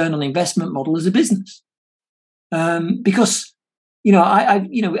your return on investment model as a business. Because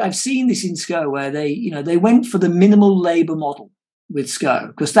I've seen this in SCO where they went for the minimal labour model with SCO,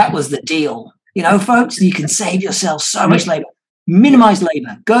 because that was the deal. Folks, you can save yourself so much labour. Minimize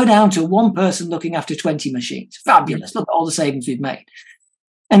labour. Go down to one person looking after 20 machines. Fabulous. Look at all the savings we've made.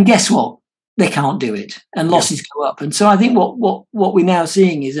 And guess what? They can't do it, and losses go up. And so I think what we're now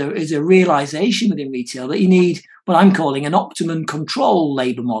seeing is a realization within retail that you need what I'm calling an optimum control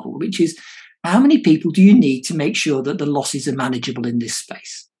labour model, which is, how many people do you need to make sure that the losses are manageable in this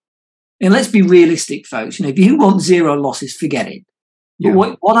space? And let's be realistic, folks. If you want zero losses, forget it.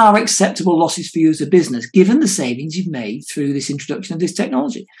 But what are acceptable losses for you as a business, given the savings you've made through this introduction of this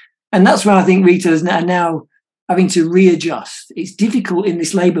technology? And that's where I think retailers are now having to readjust. It's difficult in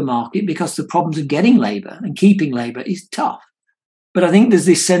this labour market because the problems of getting labour and keeping labour is tough. But I think there's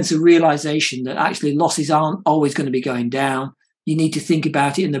this sense of realisation that actually losses aren't always going to be going down. You need to think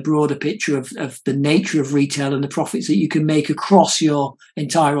about it in the broader picture of the nature of retail and the profits that you can make across your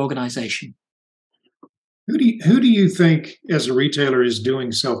entire organisation. Who do you think, as a retailer, is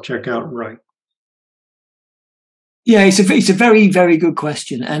doing self-checkout right? Yeah, it's a very, very good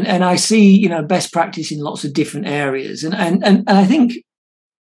question, and I see best practice in lots of different areas, and I think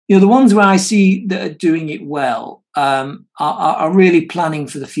the ones where I see that are doing it well are really planning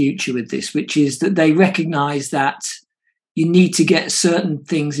for the future with this, which is that they recognise that you need to get certain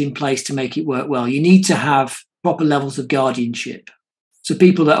things in place to make it work well. You need to have proper levels of guardianship, so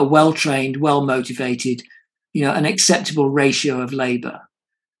people that are well trained, well motivated, an acceptable ratio of labour.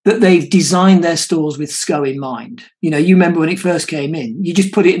 That they've designed their stores with SCO in mind. You remember when it first came in, you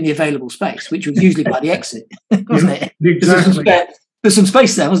just put it in the available space, which was usually by the exit, wasn't it? Exactly. There's some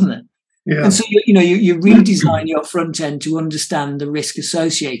space there, wasn't there? Yeah. And so, you redesign your front end to understand the risk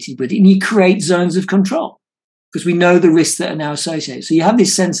associated with it, and you create zones of control because we know the risks that are now associated. So you have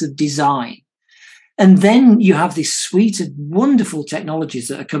this sense of design. And then you have this suite of wonderful technologies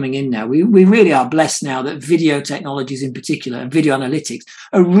that are coming in now. We really are blessed now that video technologies in particular and video analytics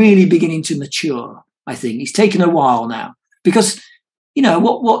are really beginning to mature, I think. It's taken a while now because,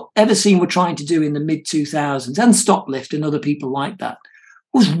 what Everseen were trying to do in the mid-2000s and Stoplift and other people like that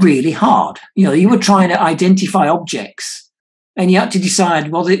was really hard. You were trying to identify objects and you had to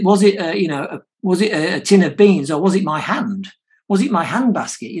decide, was it a tin of beans or was it my hand? Was it my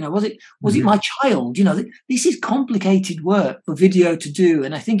handbasket? Was it my child? This is complicated work for video to do.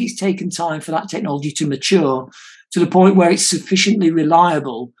 And I think it's taken time for that technology to mature to the point where it's sufficiently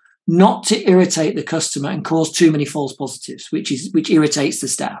reliable not to irritate the customer and cause too many false positives, which irritates the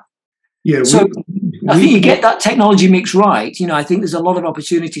staff. Yeah. So I think you get that technology mix right. I think there's a lot of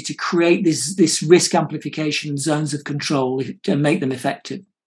opportunity to create this risk amplification zones of control and make them effective.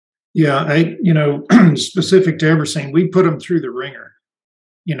 Yeah, specific to Everseen, we put them through the ringer,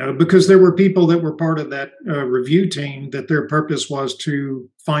 because there were people that were part of that review team that their purpose was to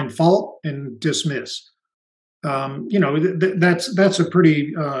find fault and dismiss. That's a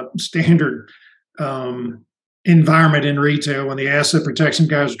pretty standard environment in retail when the asset protection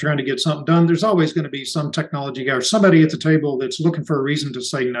guys are trying to get something done. There's always going to be some technology guy or somebody at the table that's looking for a reason to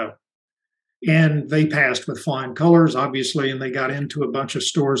say no. And they passed with flying colors, obviously, and they got into a bunch of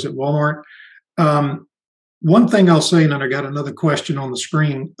stores at Walmart. One thing I'll say, and then I got another question on the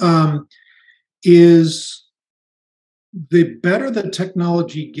screen, is the better the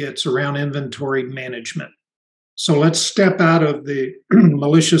technology gets around inventory management. So let's step out of the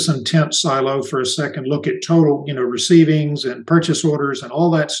malicious intent silo for a second, look at total, receivings and purchase orders and all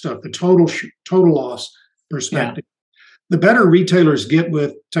that stuff, the total loss perspective. Yeah. The better retailers get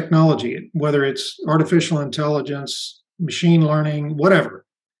with technology, whether it's artificial intelligence, machine learning, whatever.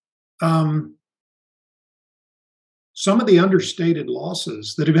 Some of the understated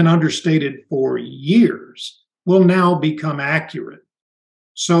losses that have been understated for years will now become accurate.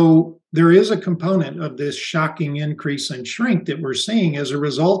 So there is a component of this shocking increase in shrink that we're seeing as a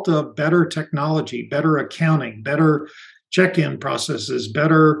result of better technology, better accounting, better check-in processes,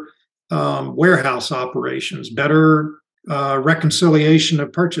 better warehouse operations, better reconciliation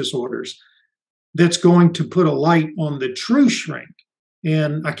of purchase orders. That's going to put a light on the true shrink.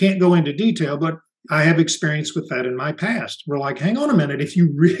 And I can't go into detail, but I have experience with that in my past. We're like, hang on a minute, if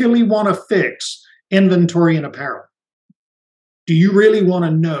you really want to fix inventory and apparel, do you really want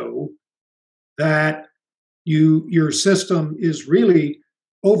to know that your system is really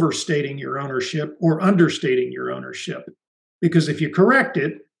overstating your ownership or understating your ownership? Because if you correct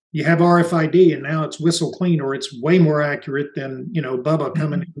it, you have RFID and now it's whistle clean, or it's way more accurate than, Bubba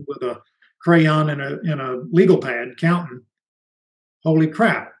coming in with a crayon and a legal pad counting. Holy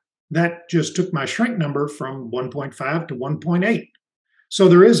crap. That just took my shrink number from 1.5 to 1.8. So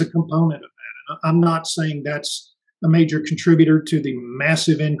there is a component of that. I'm not saying that's a major contributor to the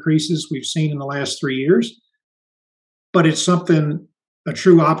massive increases we've seen in the last 3 years, but it's something a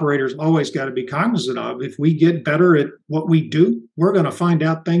true operator's always got to be cognizant of. If we get better at what we do, we're going to find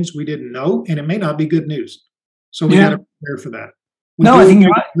out things we didn't know, and it may not be good news. So we got to prepare for that. I think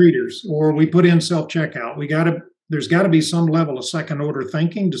you're right. Readers, or we put in self-checkout. There's got to be some level of second order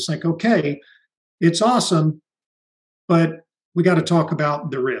thinking to think, okay, it's awesome, but we got to talk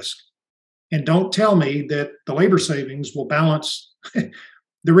about the risk. And don't tell me that the labor savings will balance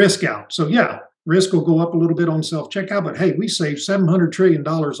the risk out. So yeah, risk will go up a little bit on self-checkout, but hey, we saved $700 trillion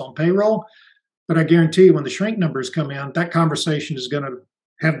on payroll. But I guarantee you when the shrink numbers come in, that conversation is going to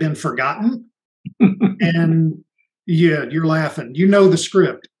have been forgotten. And yeah, you're laughing. You know the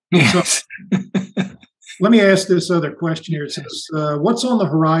script. Yes. So, let me ask this other question here. It says, what's on the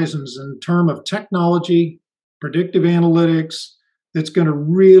horizons in terms of technology, predictive analytics, that's going to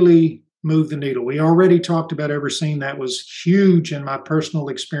really move the needle? We already talked about Everseen. That was huge in my personal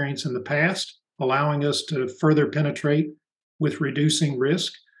experience in the past, allowing us to further penetrate with reducing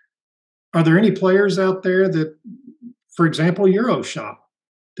risk. Are there any players out there that, for example, Euroshop,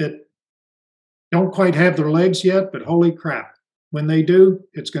 that don't quite have their legs yet, but holy crap, when they do,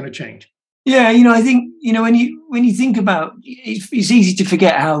 it's going to change? Yeah, I think, when you think about it's easy to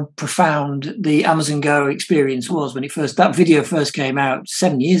forget how profound the Amazon Go experience was when that video first came out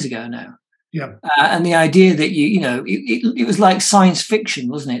 7 years ago now. Yeah. And the idea that it was like science fiction,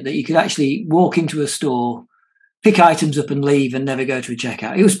 wasn't it? That you could actually walk into a store, pick items up and leave and never go to a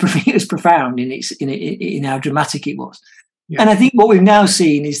checkout. It was profound in how dramatic it was. Yeah. And I think what we've now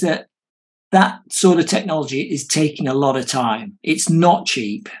seen is that sort of technology is taking a lot of time. It's not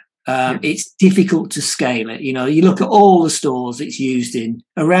cheap. It's difficult to scale it. You look at all the stores it's used in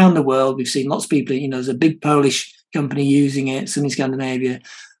around the world. We've seen lots of people, there's a big Polish company using it, some in Scandinavia,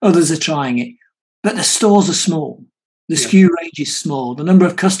 others are trying it. But the stores are small. The SKU range is small. The number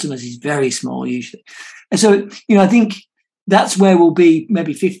of customers is very small usually. And so, I think that's where we'll be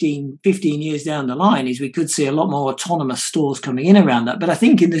maybe 15 years down the line, is we could see a lot more autonomous stores coming in around that. But I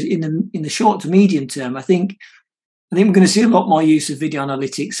think in the short to medium term, I think we're going to see a lot more use of video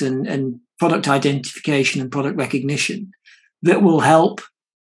analytics and product identification and product recognition that will help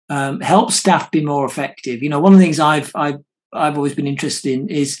staff be more effective. One of the things I've always been interested in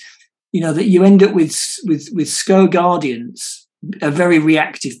is, that you end up with SCO guardians are very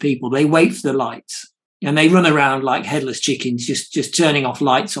reactive people. They wait for the lights and they run around like headless chickens, just turning off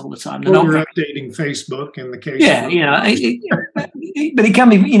lights all the time. They're you're updating Facebook in the case. Yeah, but it can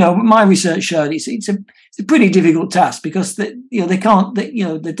be. My research showed it's a pretty difficult task because they can't.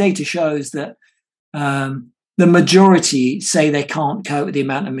 The data shows that the majority say they can't cope with the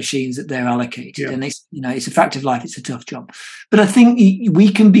amount of machines that they're allocated, and it's a fact of life. It's a tough job, but I think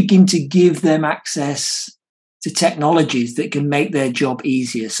we can begin to give them access to technologies that can make their job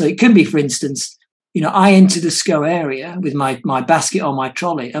easier. So it can be, for instance, I enter the SCO area with my basket or my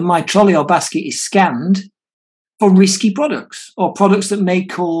trolley, and my trolley or basket is scanned for risky products or products that may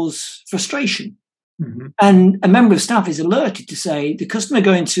cause frustration. Mm-hmm. And a member of staff is alerted to say the customer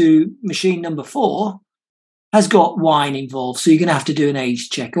going to machine number 4 has got wine involved, so you're going to have to do an age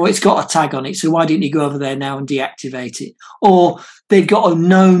check, or it's got a tag on it, so why didn't you go over there now and deactivate it? Or they've got a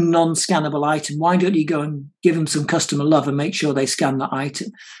known non-scannable item, why don't you go and give them some customer love and make sure they scan that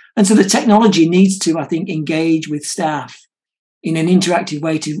item? And so the technology needs to, I think, engage with staff in an interactive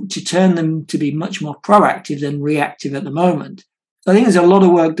way to turn them to be much more proactive than reactive at the moment. So I think there's a lot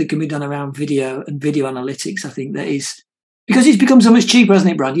of work that can be done around video and video analytics. I think that is because it's become so much cheaper,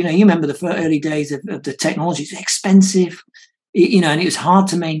 hasn't it, Brad? You remember the early days of the technology. It's expensive, and it was hard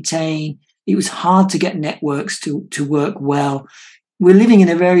to maintain. It was hard to get networks to work well. We're living in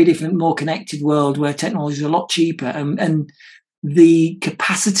a very different, more connected world where technology is a lot cheaper, and the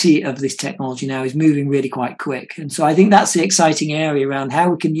capacity of this technology now is moving really quite quick. And so I think that's the exciting area around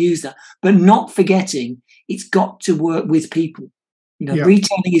how we can use that, but not forgetting it's got to work with people.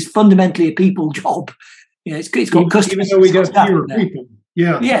 Retailing is fundamentally a people job. It's got customers. Even though we got fewer people.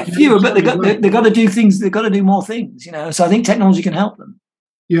 Yeah, fewer, but they got to do things. They've got to do more things. So I think technology can help them.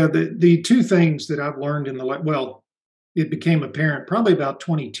 Yeah, the two things that I've learned it became apparent probably about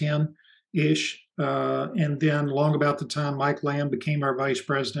 2010-ish. And then long about the time Mike Lamb became our vice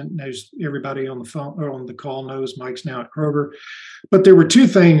president. As everybody on the phone or on the call knows, Mike's now at Kroger. But there were two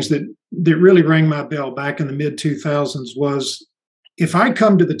things that really rang my bell back in the mid-2000s was if I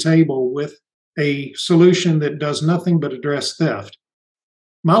come to the table with a solution that does nothing but address theft,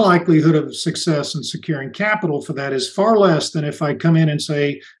 my likelihood of success in securing capital for that is far less than if I come in and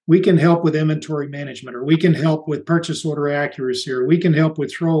say, we can help with inventory management, or we can help with purchase order accuracy, or we can help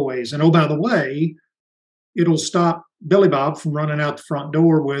with throwaways. And oh, by the way, it'll stop Billy Bob from running out the front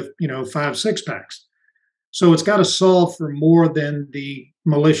door with, 5 6-packs. So it's got to solve for more than the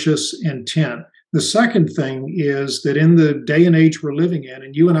malicious intent. The second thing is that in the day and age we're living in,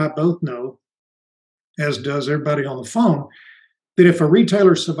 and you and I both know, as does everybody on the phone, that if a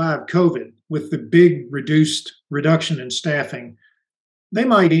retailer survived COVID with the big reduction in staffing, they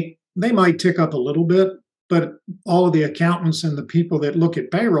might tick up a little bit, but all of the accountants and the people that look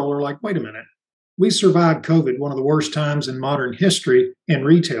at payroll are like, wait a minute, we survived COVID, one of the worst times in modern history in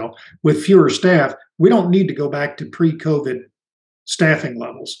retail, with fewer staff. We don't need to go back to pre-COVID staffing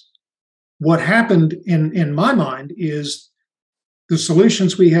levels. What happened in my mind is the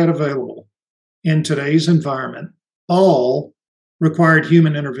solutions we had available in today's environment all required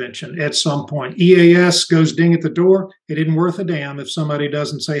human intervention at some point. EAS goes ding at the door. It isn't worth a damn if somebody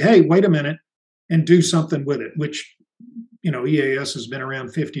doesn't say, hey, wait a minute, and do something with it, which, EAS has been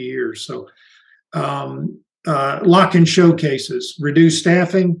around 50 years. So lock and show cases, reduce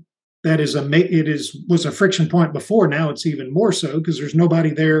staffing. That was a friction point before. Now it's even more so because there's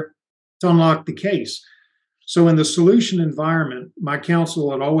nobody there to unlock the case. So in the solution environment, my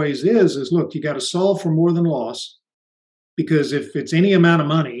counsel it always is look, you got to solve for more than loss. Because if it's any amount of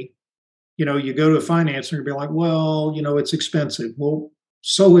money, you go to a financer and be like, well, it's expensive. Well,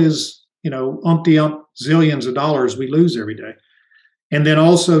 so is, zillions of dollars we lose every day. And then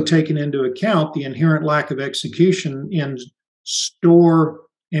also taking into account the inherent lack of execution in store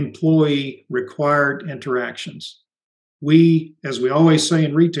employee required interactions. We, as we always say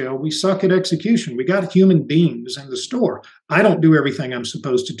in retail, we suck at execution. We got human beings in the store. I don't do everything I'm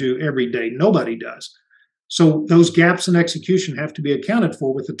supposed to do every day. Nobody does. So those gaps in execution have to be accounted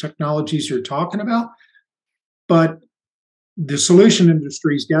for with the technologies you're talking about. But the solution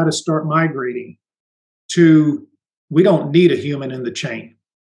industry's got to start migrating to, we don't need a human in the chain.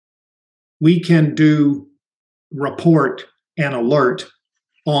 We can do report and alert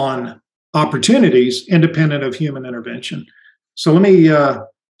on opportunities independent of human intervention. So let me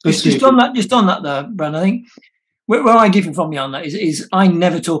just on that though, Brand, I think where I differ from you on that is I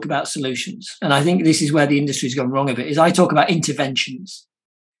never talk about solutions, and I think this is where the industry's gone wrong a bit. Is I talk about interventions.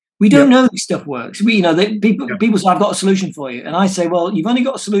 We don't know this stuff works. People say, I've got a solution for you. And I say, well, you've only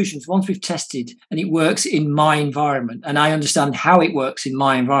got a solution once we've tested and it works in my environment and I understand how it works in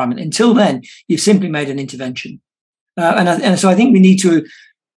my environment. Until then, you've simply made an intervention. And so I think we need to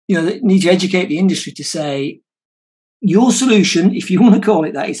educate the industry to say, your solution, if you want to call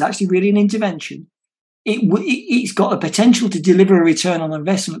it that, it's actually really an intervention. It's got a potential to deliver a return on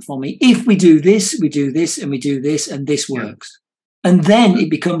investment for me. If we do this, and we do this, and this works. And then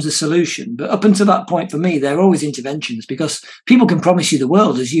it becomes a solution. But up until that point, for me, they're always interventions because people can promise you the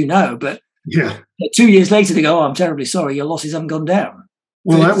world, as you know, but 2 years later they go, oh, I'm terribly sorry, your losses haven't gone down.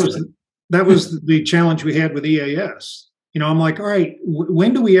 Well, that was the challenge we had with EAS. I'm like, all right,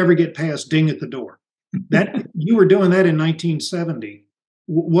 when do we ever get past ding at the door? That you were doing that in 1970.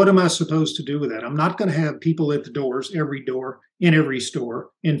 What am I supposed to do with that? I'm not going to have people at the doors, every door, in every store,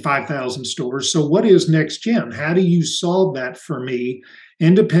 in 5,000 stores. So what is next gen? How do you solve that for me,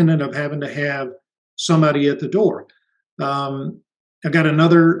 independent of having to have somebody at the door? I've got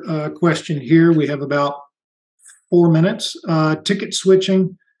another question here. We have about 4 minutes. Ticket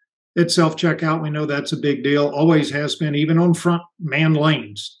switching at self-checkout, we know that's a big deal. Always has been, even on front man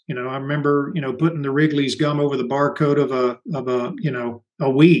lanes. I remember, putting the Wrigley's gum over the barcode of a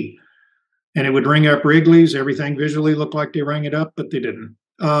Wii, and it would ring up Wrigley's. Everything visually looked like they rang it up, but they didn't.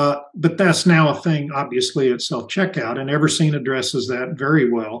 But that's now a thing, obviously, at self-checkout, and Everseen addresses that very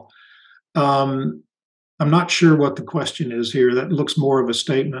well. I'm not sure what the question is here. That looks more of a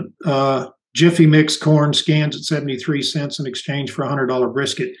statement. Jiffy Mix corn scans at 73 cents in exchange for a $100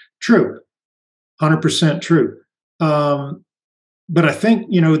 brisket. True, 100% true. But I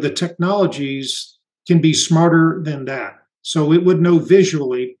think, the technologies can be smarter than that. So it would know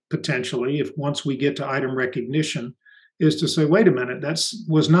visually, potentially, if once we get to item recognition, is to say, wait a minute, that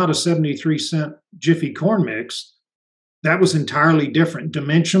was not a 73-cent Jiffy corn mix. That was entirely different,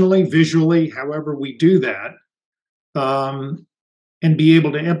 dimensionally, visually, however we do that, and be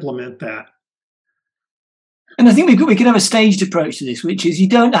able to implement that. And I think we could have a staged approach to this, which is you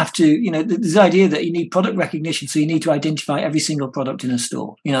don't have to, there's the idea that you need product recognition, so you need to identify every single product in a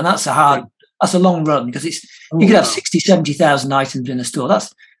store. And that's that's a long run because you could have 60, 70,000 items in a store.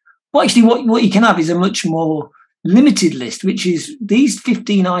 That's what you can have is a much more limited list, which is these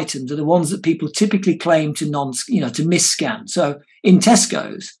 15 items are the ones that people typically claim to to misscan. So in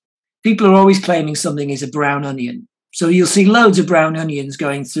Tesco's, people are always claiming something is a brown onion. So you'll see loads of brown onions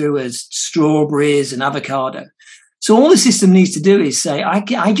going through as strawberries and avocado. So all the system needs to do is say,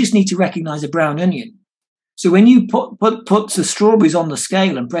 I just need to recognize a brown onion. So when you put the strawberries on the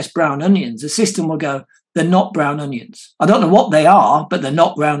scale and press brown onions, the system will go, they're not brown onions. I don't know what they are, but they're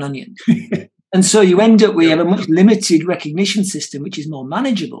not brown onions. And so you end up, we have a much limited recognition system, which is more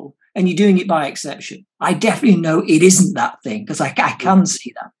manageable, and you're doing it by exception. I definitely know it isn't that thing because I can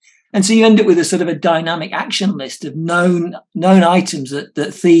see that. And so you end up with a sort of a dynamic action list of known items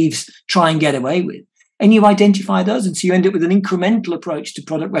that thieves try and get away with. And you identify those. And so you end up with an incremental approach to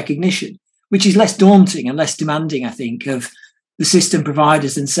product recognition, which is less daunting and less demanding, I think, of the system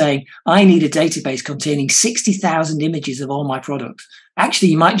providers than saying, I need a database containing 60,000 images of all my products.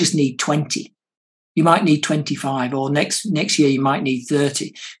 Actually, you might just need 20. You might need 25, or next year you might need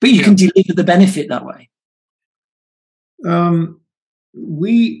 30. But you can deliver the benefit that way.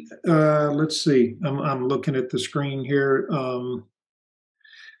 Let's see. I'm looking at the screen here.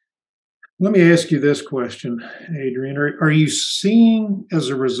 Let me ask you this question, Adrian. Are you seeing, as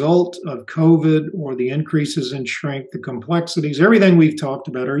a result of COVID or the increases in shrink, the complexities, everything we've talked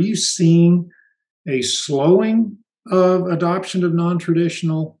about, are you seeing a slowing of adoption of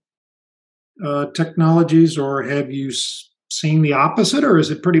non-traditional technologies, or have you seen the opposite, or is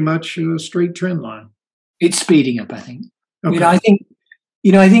it pretty much a straight trend line? It's speeding up, I think. Okay. I think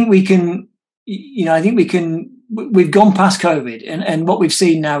we can. We've gone past COVID, and what we've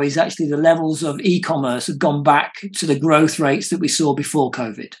seen now is actually the levels of e-commerce have gone back to the growth rates that we saw before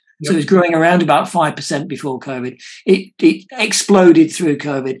COVID. So it was growing around about 5% before COVID. It exploded through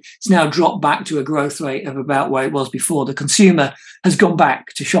COVID. It's now dropped back to a growth rate of about where it was before. The consumer has gone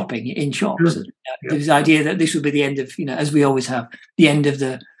back to shopping in shops. Sure. There's the idea that this would be the end of, as we always have, the end of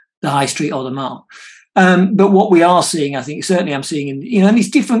the high street or the mall. But what we are seeing, I think, certainly I'm seeing, and it's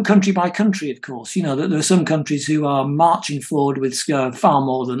different country by country, of course, that there are some countries who are marching forward with far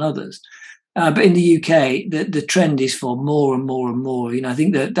more than others. But in the UK, the trend is for more and more and more. I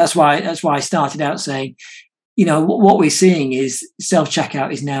think that's why I started out saying, what we're seeing is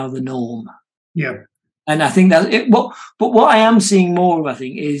self-checkout is now the norm. Yeah. And I think but what I am seeing more of, I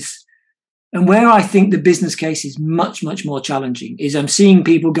think, is, and where I think the business case is much, much more challenging, is I'm seeing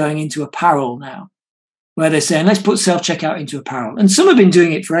people going into apparel now, where they're saying, let's put self-checkout into apparel. And some have been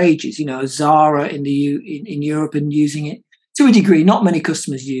doing it for ages, Zara in Europe and using it to a degree. Not many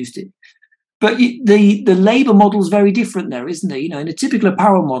customers used it. But the labour model is very different there, isn't it? In a typical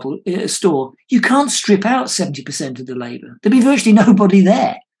apparel model at a store, you can't strip out 70% of the labour. There'll be virtually nobody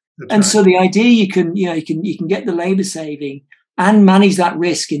there. That's and right. So the idea you can get the labour saving and manage that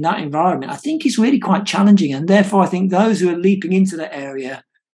risk in that environment, I think is really quite challenging. And therefore, I think those who are leaping into that area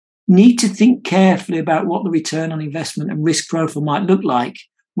need to think carefully about what the return on investment and risk profile might look like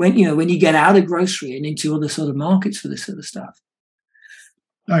when you get out of grocery and into other sort of markets for this sort of stuff.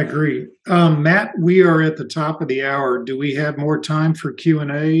 I agree. Matt, we are at the top of the hour. Do we have more time for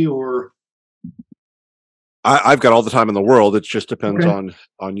Q&A or? I've got all the time in the world. It just depends on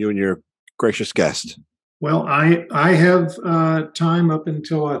you and your gracious guest. Well, I have time up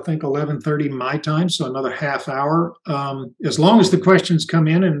until I think 11:30 my time, so another half hour. As long as the questions come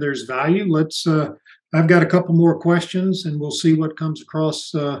in and there's value, let's. I've got a couple more questions, and we'll see what comes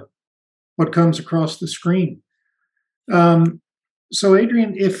across the screen. So,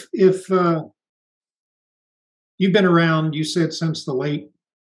 Adrian, if you've been around, you said since the late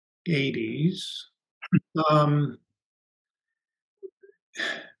 80s.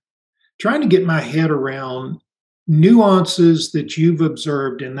 Trying to get my head around nuances that you've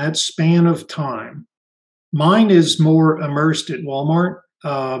observed in that span of time. Mine is more immersed at Walmart,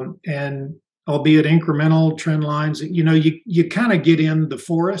 and albeit incremental trend lines. You kind of get in the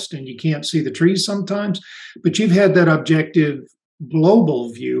forest and you can't see the trees sometimes, but you've had that objective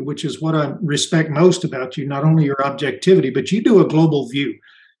global view, which is what I respect most about you, not only your objectivity, but you do a global view.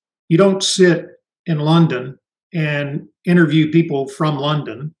 You don't sit in London and interview people from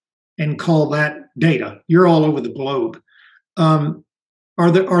London and call that data. You're all over the globe.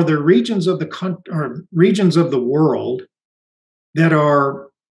 Are there regions of the world that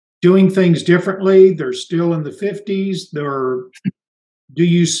are doing things differently? They're still in the 50s. Do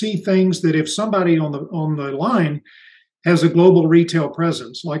you see things that if somebody on the line has a global retail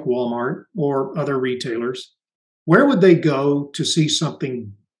presence like Walmart or other retailers, where would they go to see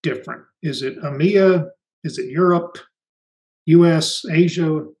something different? Is it EMEA? Is it Europe, US,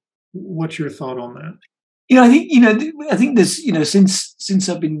 Asia? What's your thought on that? I think there's, since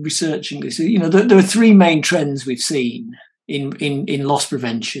I've been researching this, there are three main trends we've seen in loss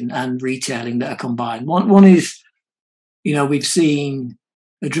prevention and retailing that are combined. One is, we've seen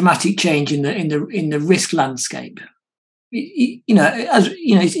a dramatic change in the risk landscape.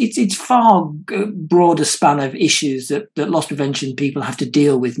 It's far broader span of issues that loss prevention people have to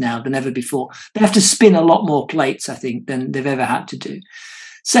deal with now than ever before. They have to spin a lot more plates, I think, than they've ever had to do.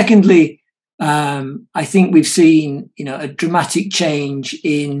 Secondly, I think we've seen, a dramatic change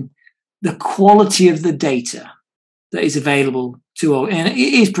in the quality of the data that is available to all, and it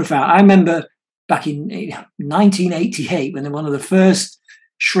is profound. I remember back in 1988 when one of the first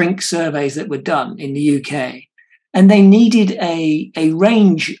shrink surveys that were done in the UK, and they needed a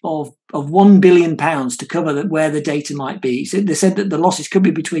range of £1 billion to cover where the data might be. So they said that the losses could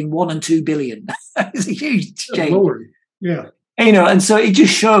be between 1 and 2 billion. It's a huge change. Oh, Lord. Yeah. And so it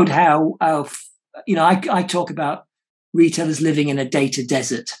just showed how I talk about retailers living in a data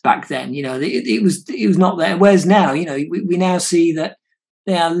desert back then. It was not there. Whereas now, we now see that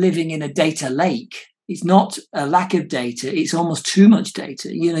they are living in a data lake. It's not a lack of data. It's almost too much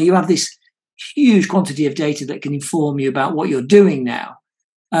data. You have this huge quantity of data that can inform you about what you're doing now.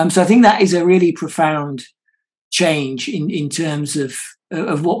 So I think that is a really profound change in terms of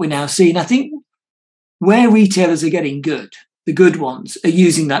what we now see. And I think where retailers are getting good, the good ones are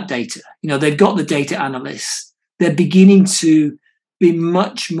using that data. They've got the data analysts. They're beginning to be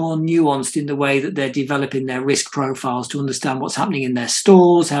much more nuanced in the way that they're developing their risk profiles to understand what's happening in their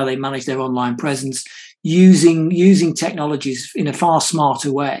stores, how they manage their online presence, using technologies in a far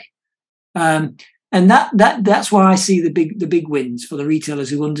smarter way. And that's where I see the big wins for the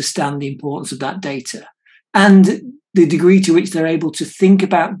retailers who understand the importance of that data and the degree to which they're able to think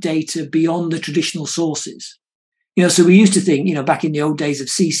about data beyond the traditional sources. So we used to think, back in the old days of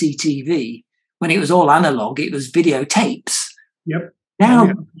CCTV, when it was all analog, it was videotapes. Yep.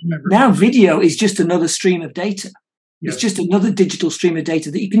 Now video is just another stream of data. Yes. It's just another digital stream of data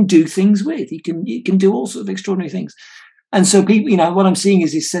that you can do things with. You can do all sorts of extraordinary things. And so people, what I'm seeing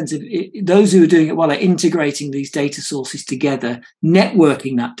is this sense of those who are doing it well are integrating these data sources together,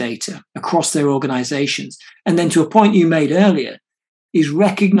 networking that data across their organizations. And then to a point you made earlier is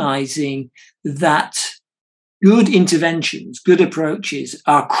recognizing that good interventions, good approaches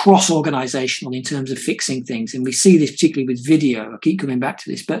are cross-organizational in terms of fixing things. And we see this particularly with video. I keep coming back to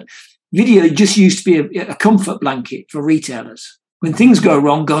this, but video just used to be a comfort blanket for retailers. When things go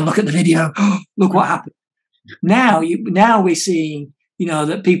wrong, go and look at the video. Oh, look what happened. Now we're seeing,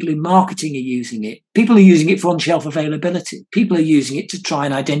 that people in marketing are using it. People are using it for on-shelf availability. People are using it to try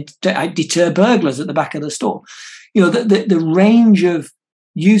and deter burglars at the back of the store. The range of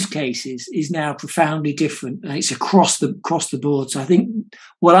use cases is now profoundly different, and it's across the board. So I think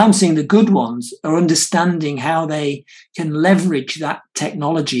what I'm seeing, the good ones are understanding how they can leverage that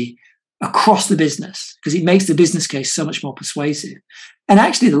technology across the business, because it makes the business case so much more persuasive. And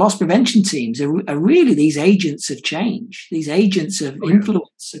actually, the loss prevention teams are really these agents of change, these agents of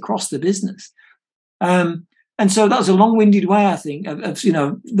influence across the business. And so that was a long-winded way, I think, of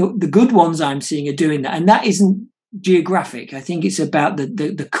the good ones I'm seeing are doing that. And that isn't geographic. I think it's about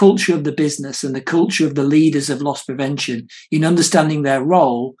the culture of the business and the culture of the leaders of loss prevention in understanding their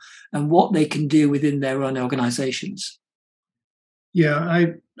role and what they can do within their own organizations. Yeah,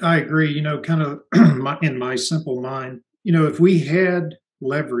 I agree. Kind of in my simple mind, if we had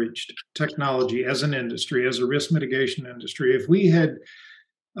leveraged technology as an industry, as a risk mitigation industry, if we had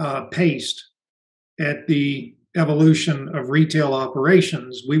paced at the evolution of retail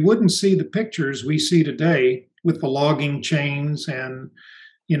operations, we wouldn't see the pictures we see today with the logging chains and,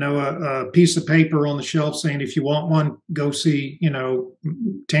 a piece of paper on the shelf saying, if you want one, go see,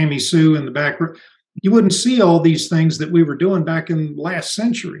 Tammy Sue in the back room. You wouldn't see all these things that we were doing back in last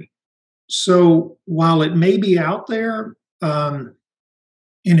century. So while it may be out there,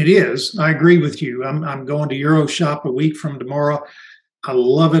 and it is, I agree with you. I'm going to Euroshop a week from tomorrow. I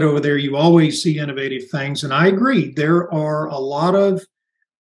love it over there. You always see innovative things. And I agree, they're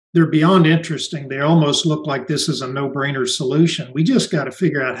beyond interesting. They almost look like this is a no-brainer solution. We just got to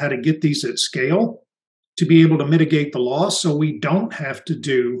figure out how to get these at scale to be able to mitigate the loss so we don't have to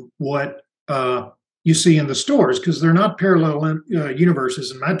do what you see in the stores, because they're not parallel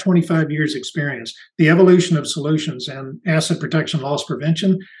universes. In my 25 years experience, the evolution of solutions and asset protection loss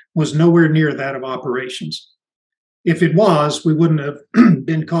prevention was nowhere near that of operations. If it was, we wouldn't have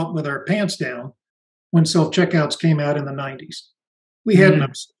been caught with our pants down when self-checkouts came out in the 90s. We had no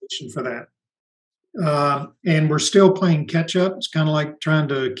solution for that. And we're still playing catch up. It's kind of like trying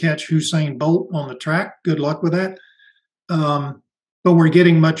to catch Usain Bolt on the track. Good luck with that. But we're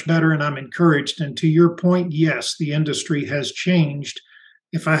getting much better, and I'm encouraged. And to your point, yes, the industry has changed.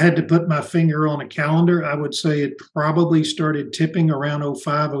 If I had to put my finger on a calendar, I would say it probably started tipping around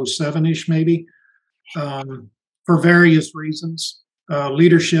 05, 07-ish maybe, for various reasons,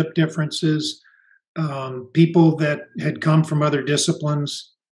 leadership differences, people that had come from other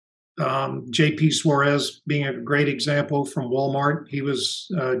disciplines. JP Suarez being a great example from Walmart. He was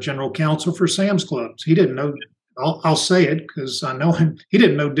general counsel for Sam's Clubs. He didn't know, I'll say it because I know him, he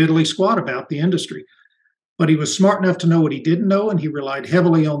didn't know diddly squat about the industry, but he was smart enough to know what he didn't know, and he relied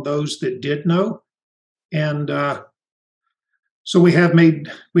heavily on those that did know. And so we have made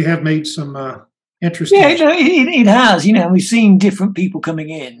some interesting. Yeah, it has. We've seen different people coming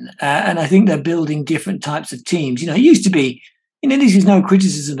in, and I think they're building different types of teams. It used to be, this is no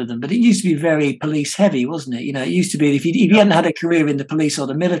criticism of them, but it used to be very police heavy, wasn't it? It used to be if you hadn't had a career in the police or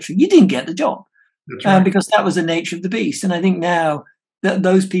the military, you didn't get the job. That's right. Because that was the nature of the beast. And I think now that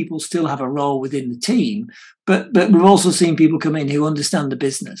those people still have a role within the team, but we've also seen people come in who understand the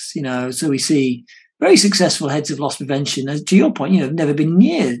business. So we see very successful heads of loss prevention, as to your point, have never been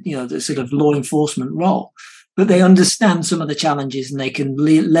near, the sort of law enforcement role, but they understand some of the challenges and they can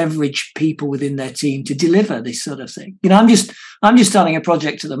leverage people within their team to deliver this sort of thing. I'm just starting a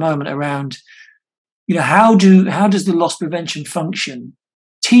project at the moment around, how does the loss prevention function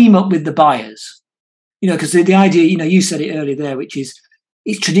team up with the buyers? Because the idea, you said it earlier there, which is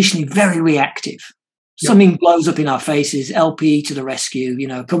it's traditionally very reactive. Yep. Something blows up in our faces, LPE to the rescue,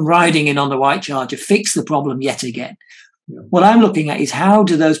 come riding in on the white charger, fix the problem yet again. Yep. What I'm looking at is how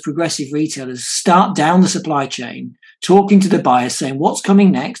do those progressive retailers start down the supply chain, talking to the buyers, saying what's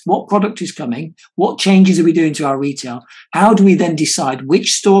coming next, what product is coming, what changes are we doing to our retail? How do we then decide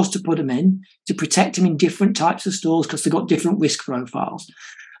which stores to put them in to protect them in different types of stores because they've got different risk profiles?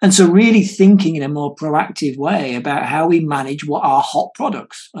 And so really thinking in a more proactive way about how we manage what are hot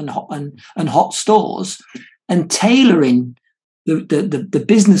products and hot stores, and tailoring the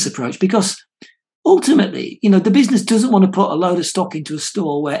business approach. Because ultimately, the business doesn't want to put a load of stock into a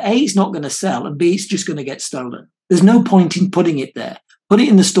store where A, it's not going to sell, and B, it's just going to get stolen. There's no point in putting it there. Put it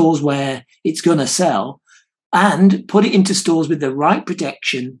in the stores where it's going to sell, and put it into stores with the right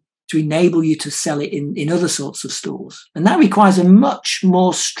protection to enable you to sell it in other sorts of stores. And that requires a much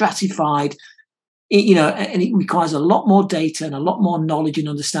more stratified, and it requires a lot more data and a lot more knowledge and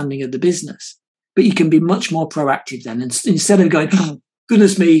understanding of the business. But you can be much more proactive then. And instead of going, oh,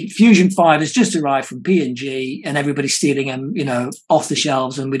 goodness me, Fusion 5 has just arrived from P&G and everybody's stealing them, off the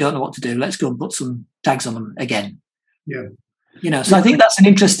shelves and we don't know what to do. Let's go and put some tags on them again. Yeah. So I think that's an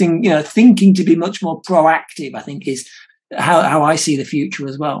interesting, thinking to be much more proactive, I think, is how I see the future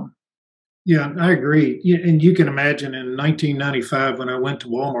as well. Yeah, I agree. And you can imagine in 1995, when I went to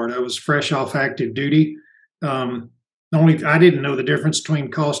Walmart, I was fresh off active duty. I didn't know the difference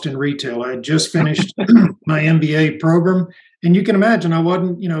between cost and retail. I had just finished my MBA program. And you can imagine I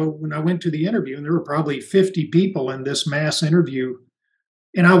wasn't, when I went to the interview, and there were probably 50 people in this mass interview.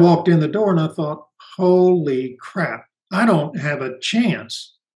 And I walked in the door and I thought, holy crap, I don't have a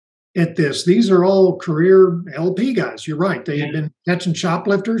chance at this. These are all career LP guys. You're right. They had been catching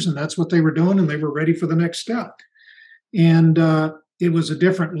shoplifters and that's what they were doing. And they were ready for the next step. And it was a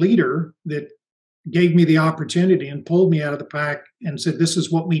different leader that gave me the opportunity and pulled me out of the pack and said, this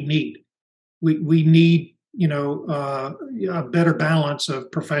is what we need. We need, a better balance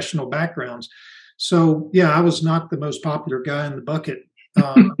of professional backgrounds. So, yeah, I was not the most popular guy in the bucket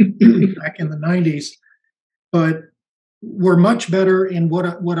back in the 90s, but we're much better. And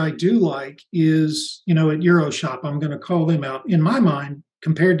what I do like is, at Euroshop, I'm going to call them out. In my mind,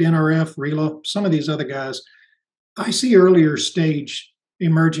 compared to NRF, RELA, some of these other guys, I see earlier stage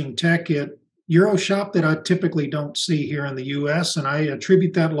emerging tech at Euroshop that I typically don't see here in the US. And I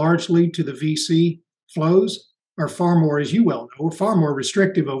attribute that largely to the VC flows are far more, as you well know, far more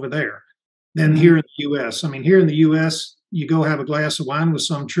restrictive over there than here in the US. I mean, here in the US, you go have a glass of wine with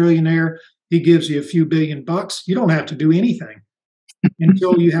some trillionaire. He gives you a few $1 billion. You don't have to do anything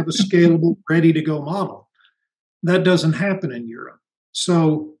until you have a scalable, ready-to-go model. That doesn't happen in Europe.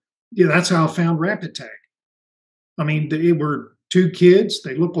 So that's how I found Rapid Tag. I mean, they were two kids.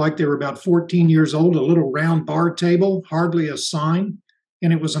 They looked like they were about 14 years old, a little round bar table, hardly a sign.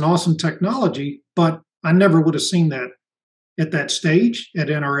 And it was an awesome technology, but I never would have seen that at that stage at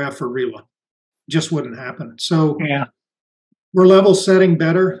NRF or RELA. Just wouldn't happen. So we're level setting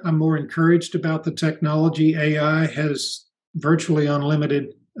better. I'm more encouraged about the technology. AI has virtually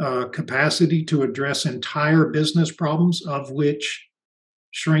unlimited capacity to address entire business problems, of which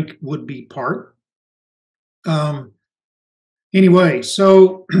shrink would be part. Anyway,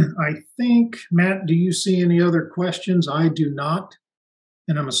 so I think, Matt, do you see any other questions? I do not.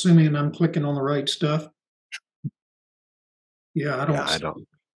 And I'm assuming I'm clicking on the right stuff. Yeah, I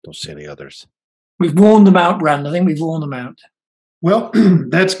don't see any others. We've worn them out, Brand. I think we've worn them out. Well,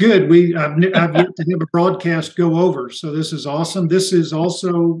 that's good. I've yet to have a broadcast go over, so this is awesome. This is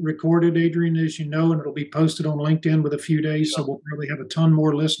also recorded, Adrian, as you know, and it'll be posted on LinkedIn with a few days, so we'll probably have a ton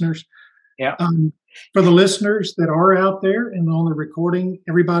more listeners. Yeah. For the listeners that are out there and on the recording,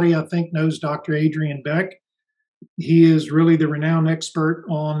 everybody I think knows Dr. Adrian Beck. He is really the renowned expert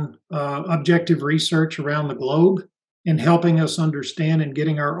on objective research around the globe and helping us understand and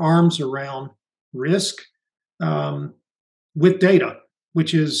getting our arms around risk with data,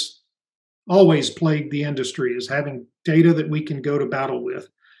 which is always plagued the industry, is having data that we can go to battle with.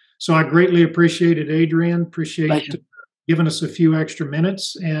 So I greatly appreciate it, Adrian. Appreciate giving us a few extra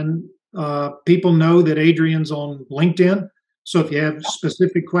minutes. And people know that Adrian's on LinkedIn. So if you have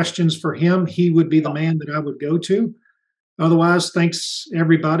specific questions for him, he would be the man that I would go to. Otherwise, thanks,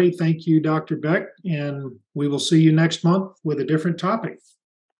 everybody. Thank you, Dr. Beck. And we will see you next month with a different topic.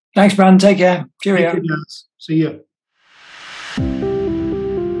 Thanks, Brand. Take care. Cheerio. Thank you, guys. See you.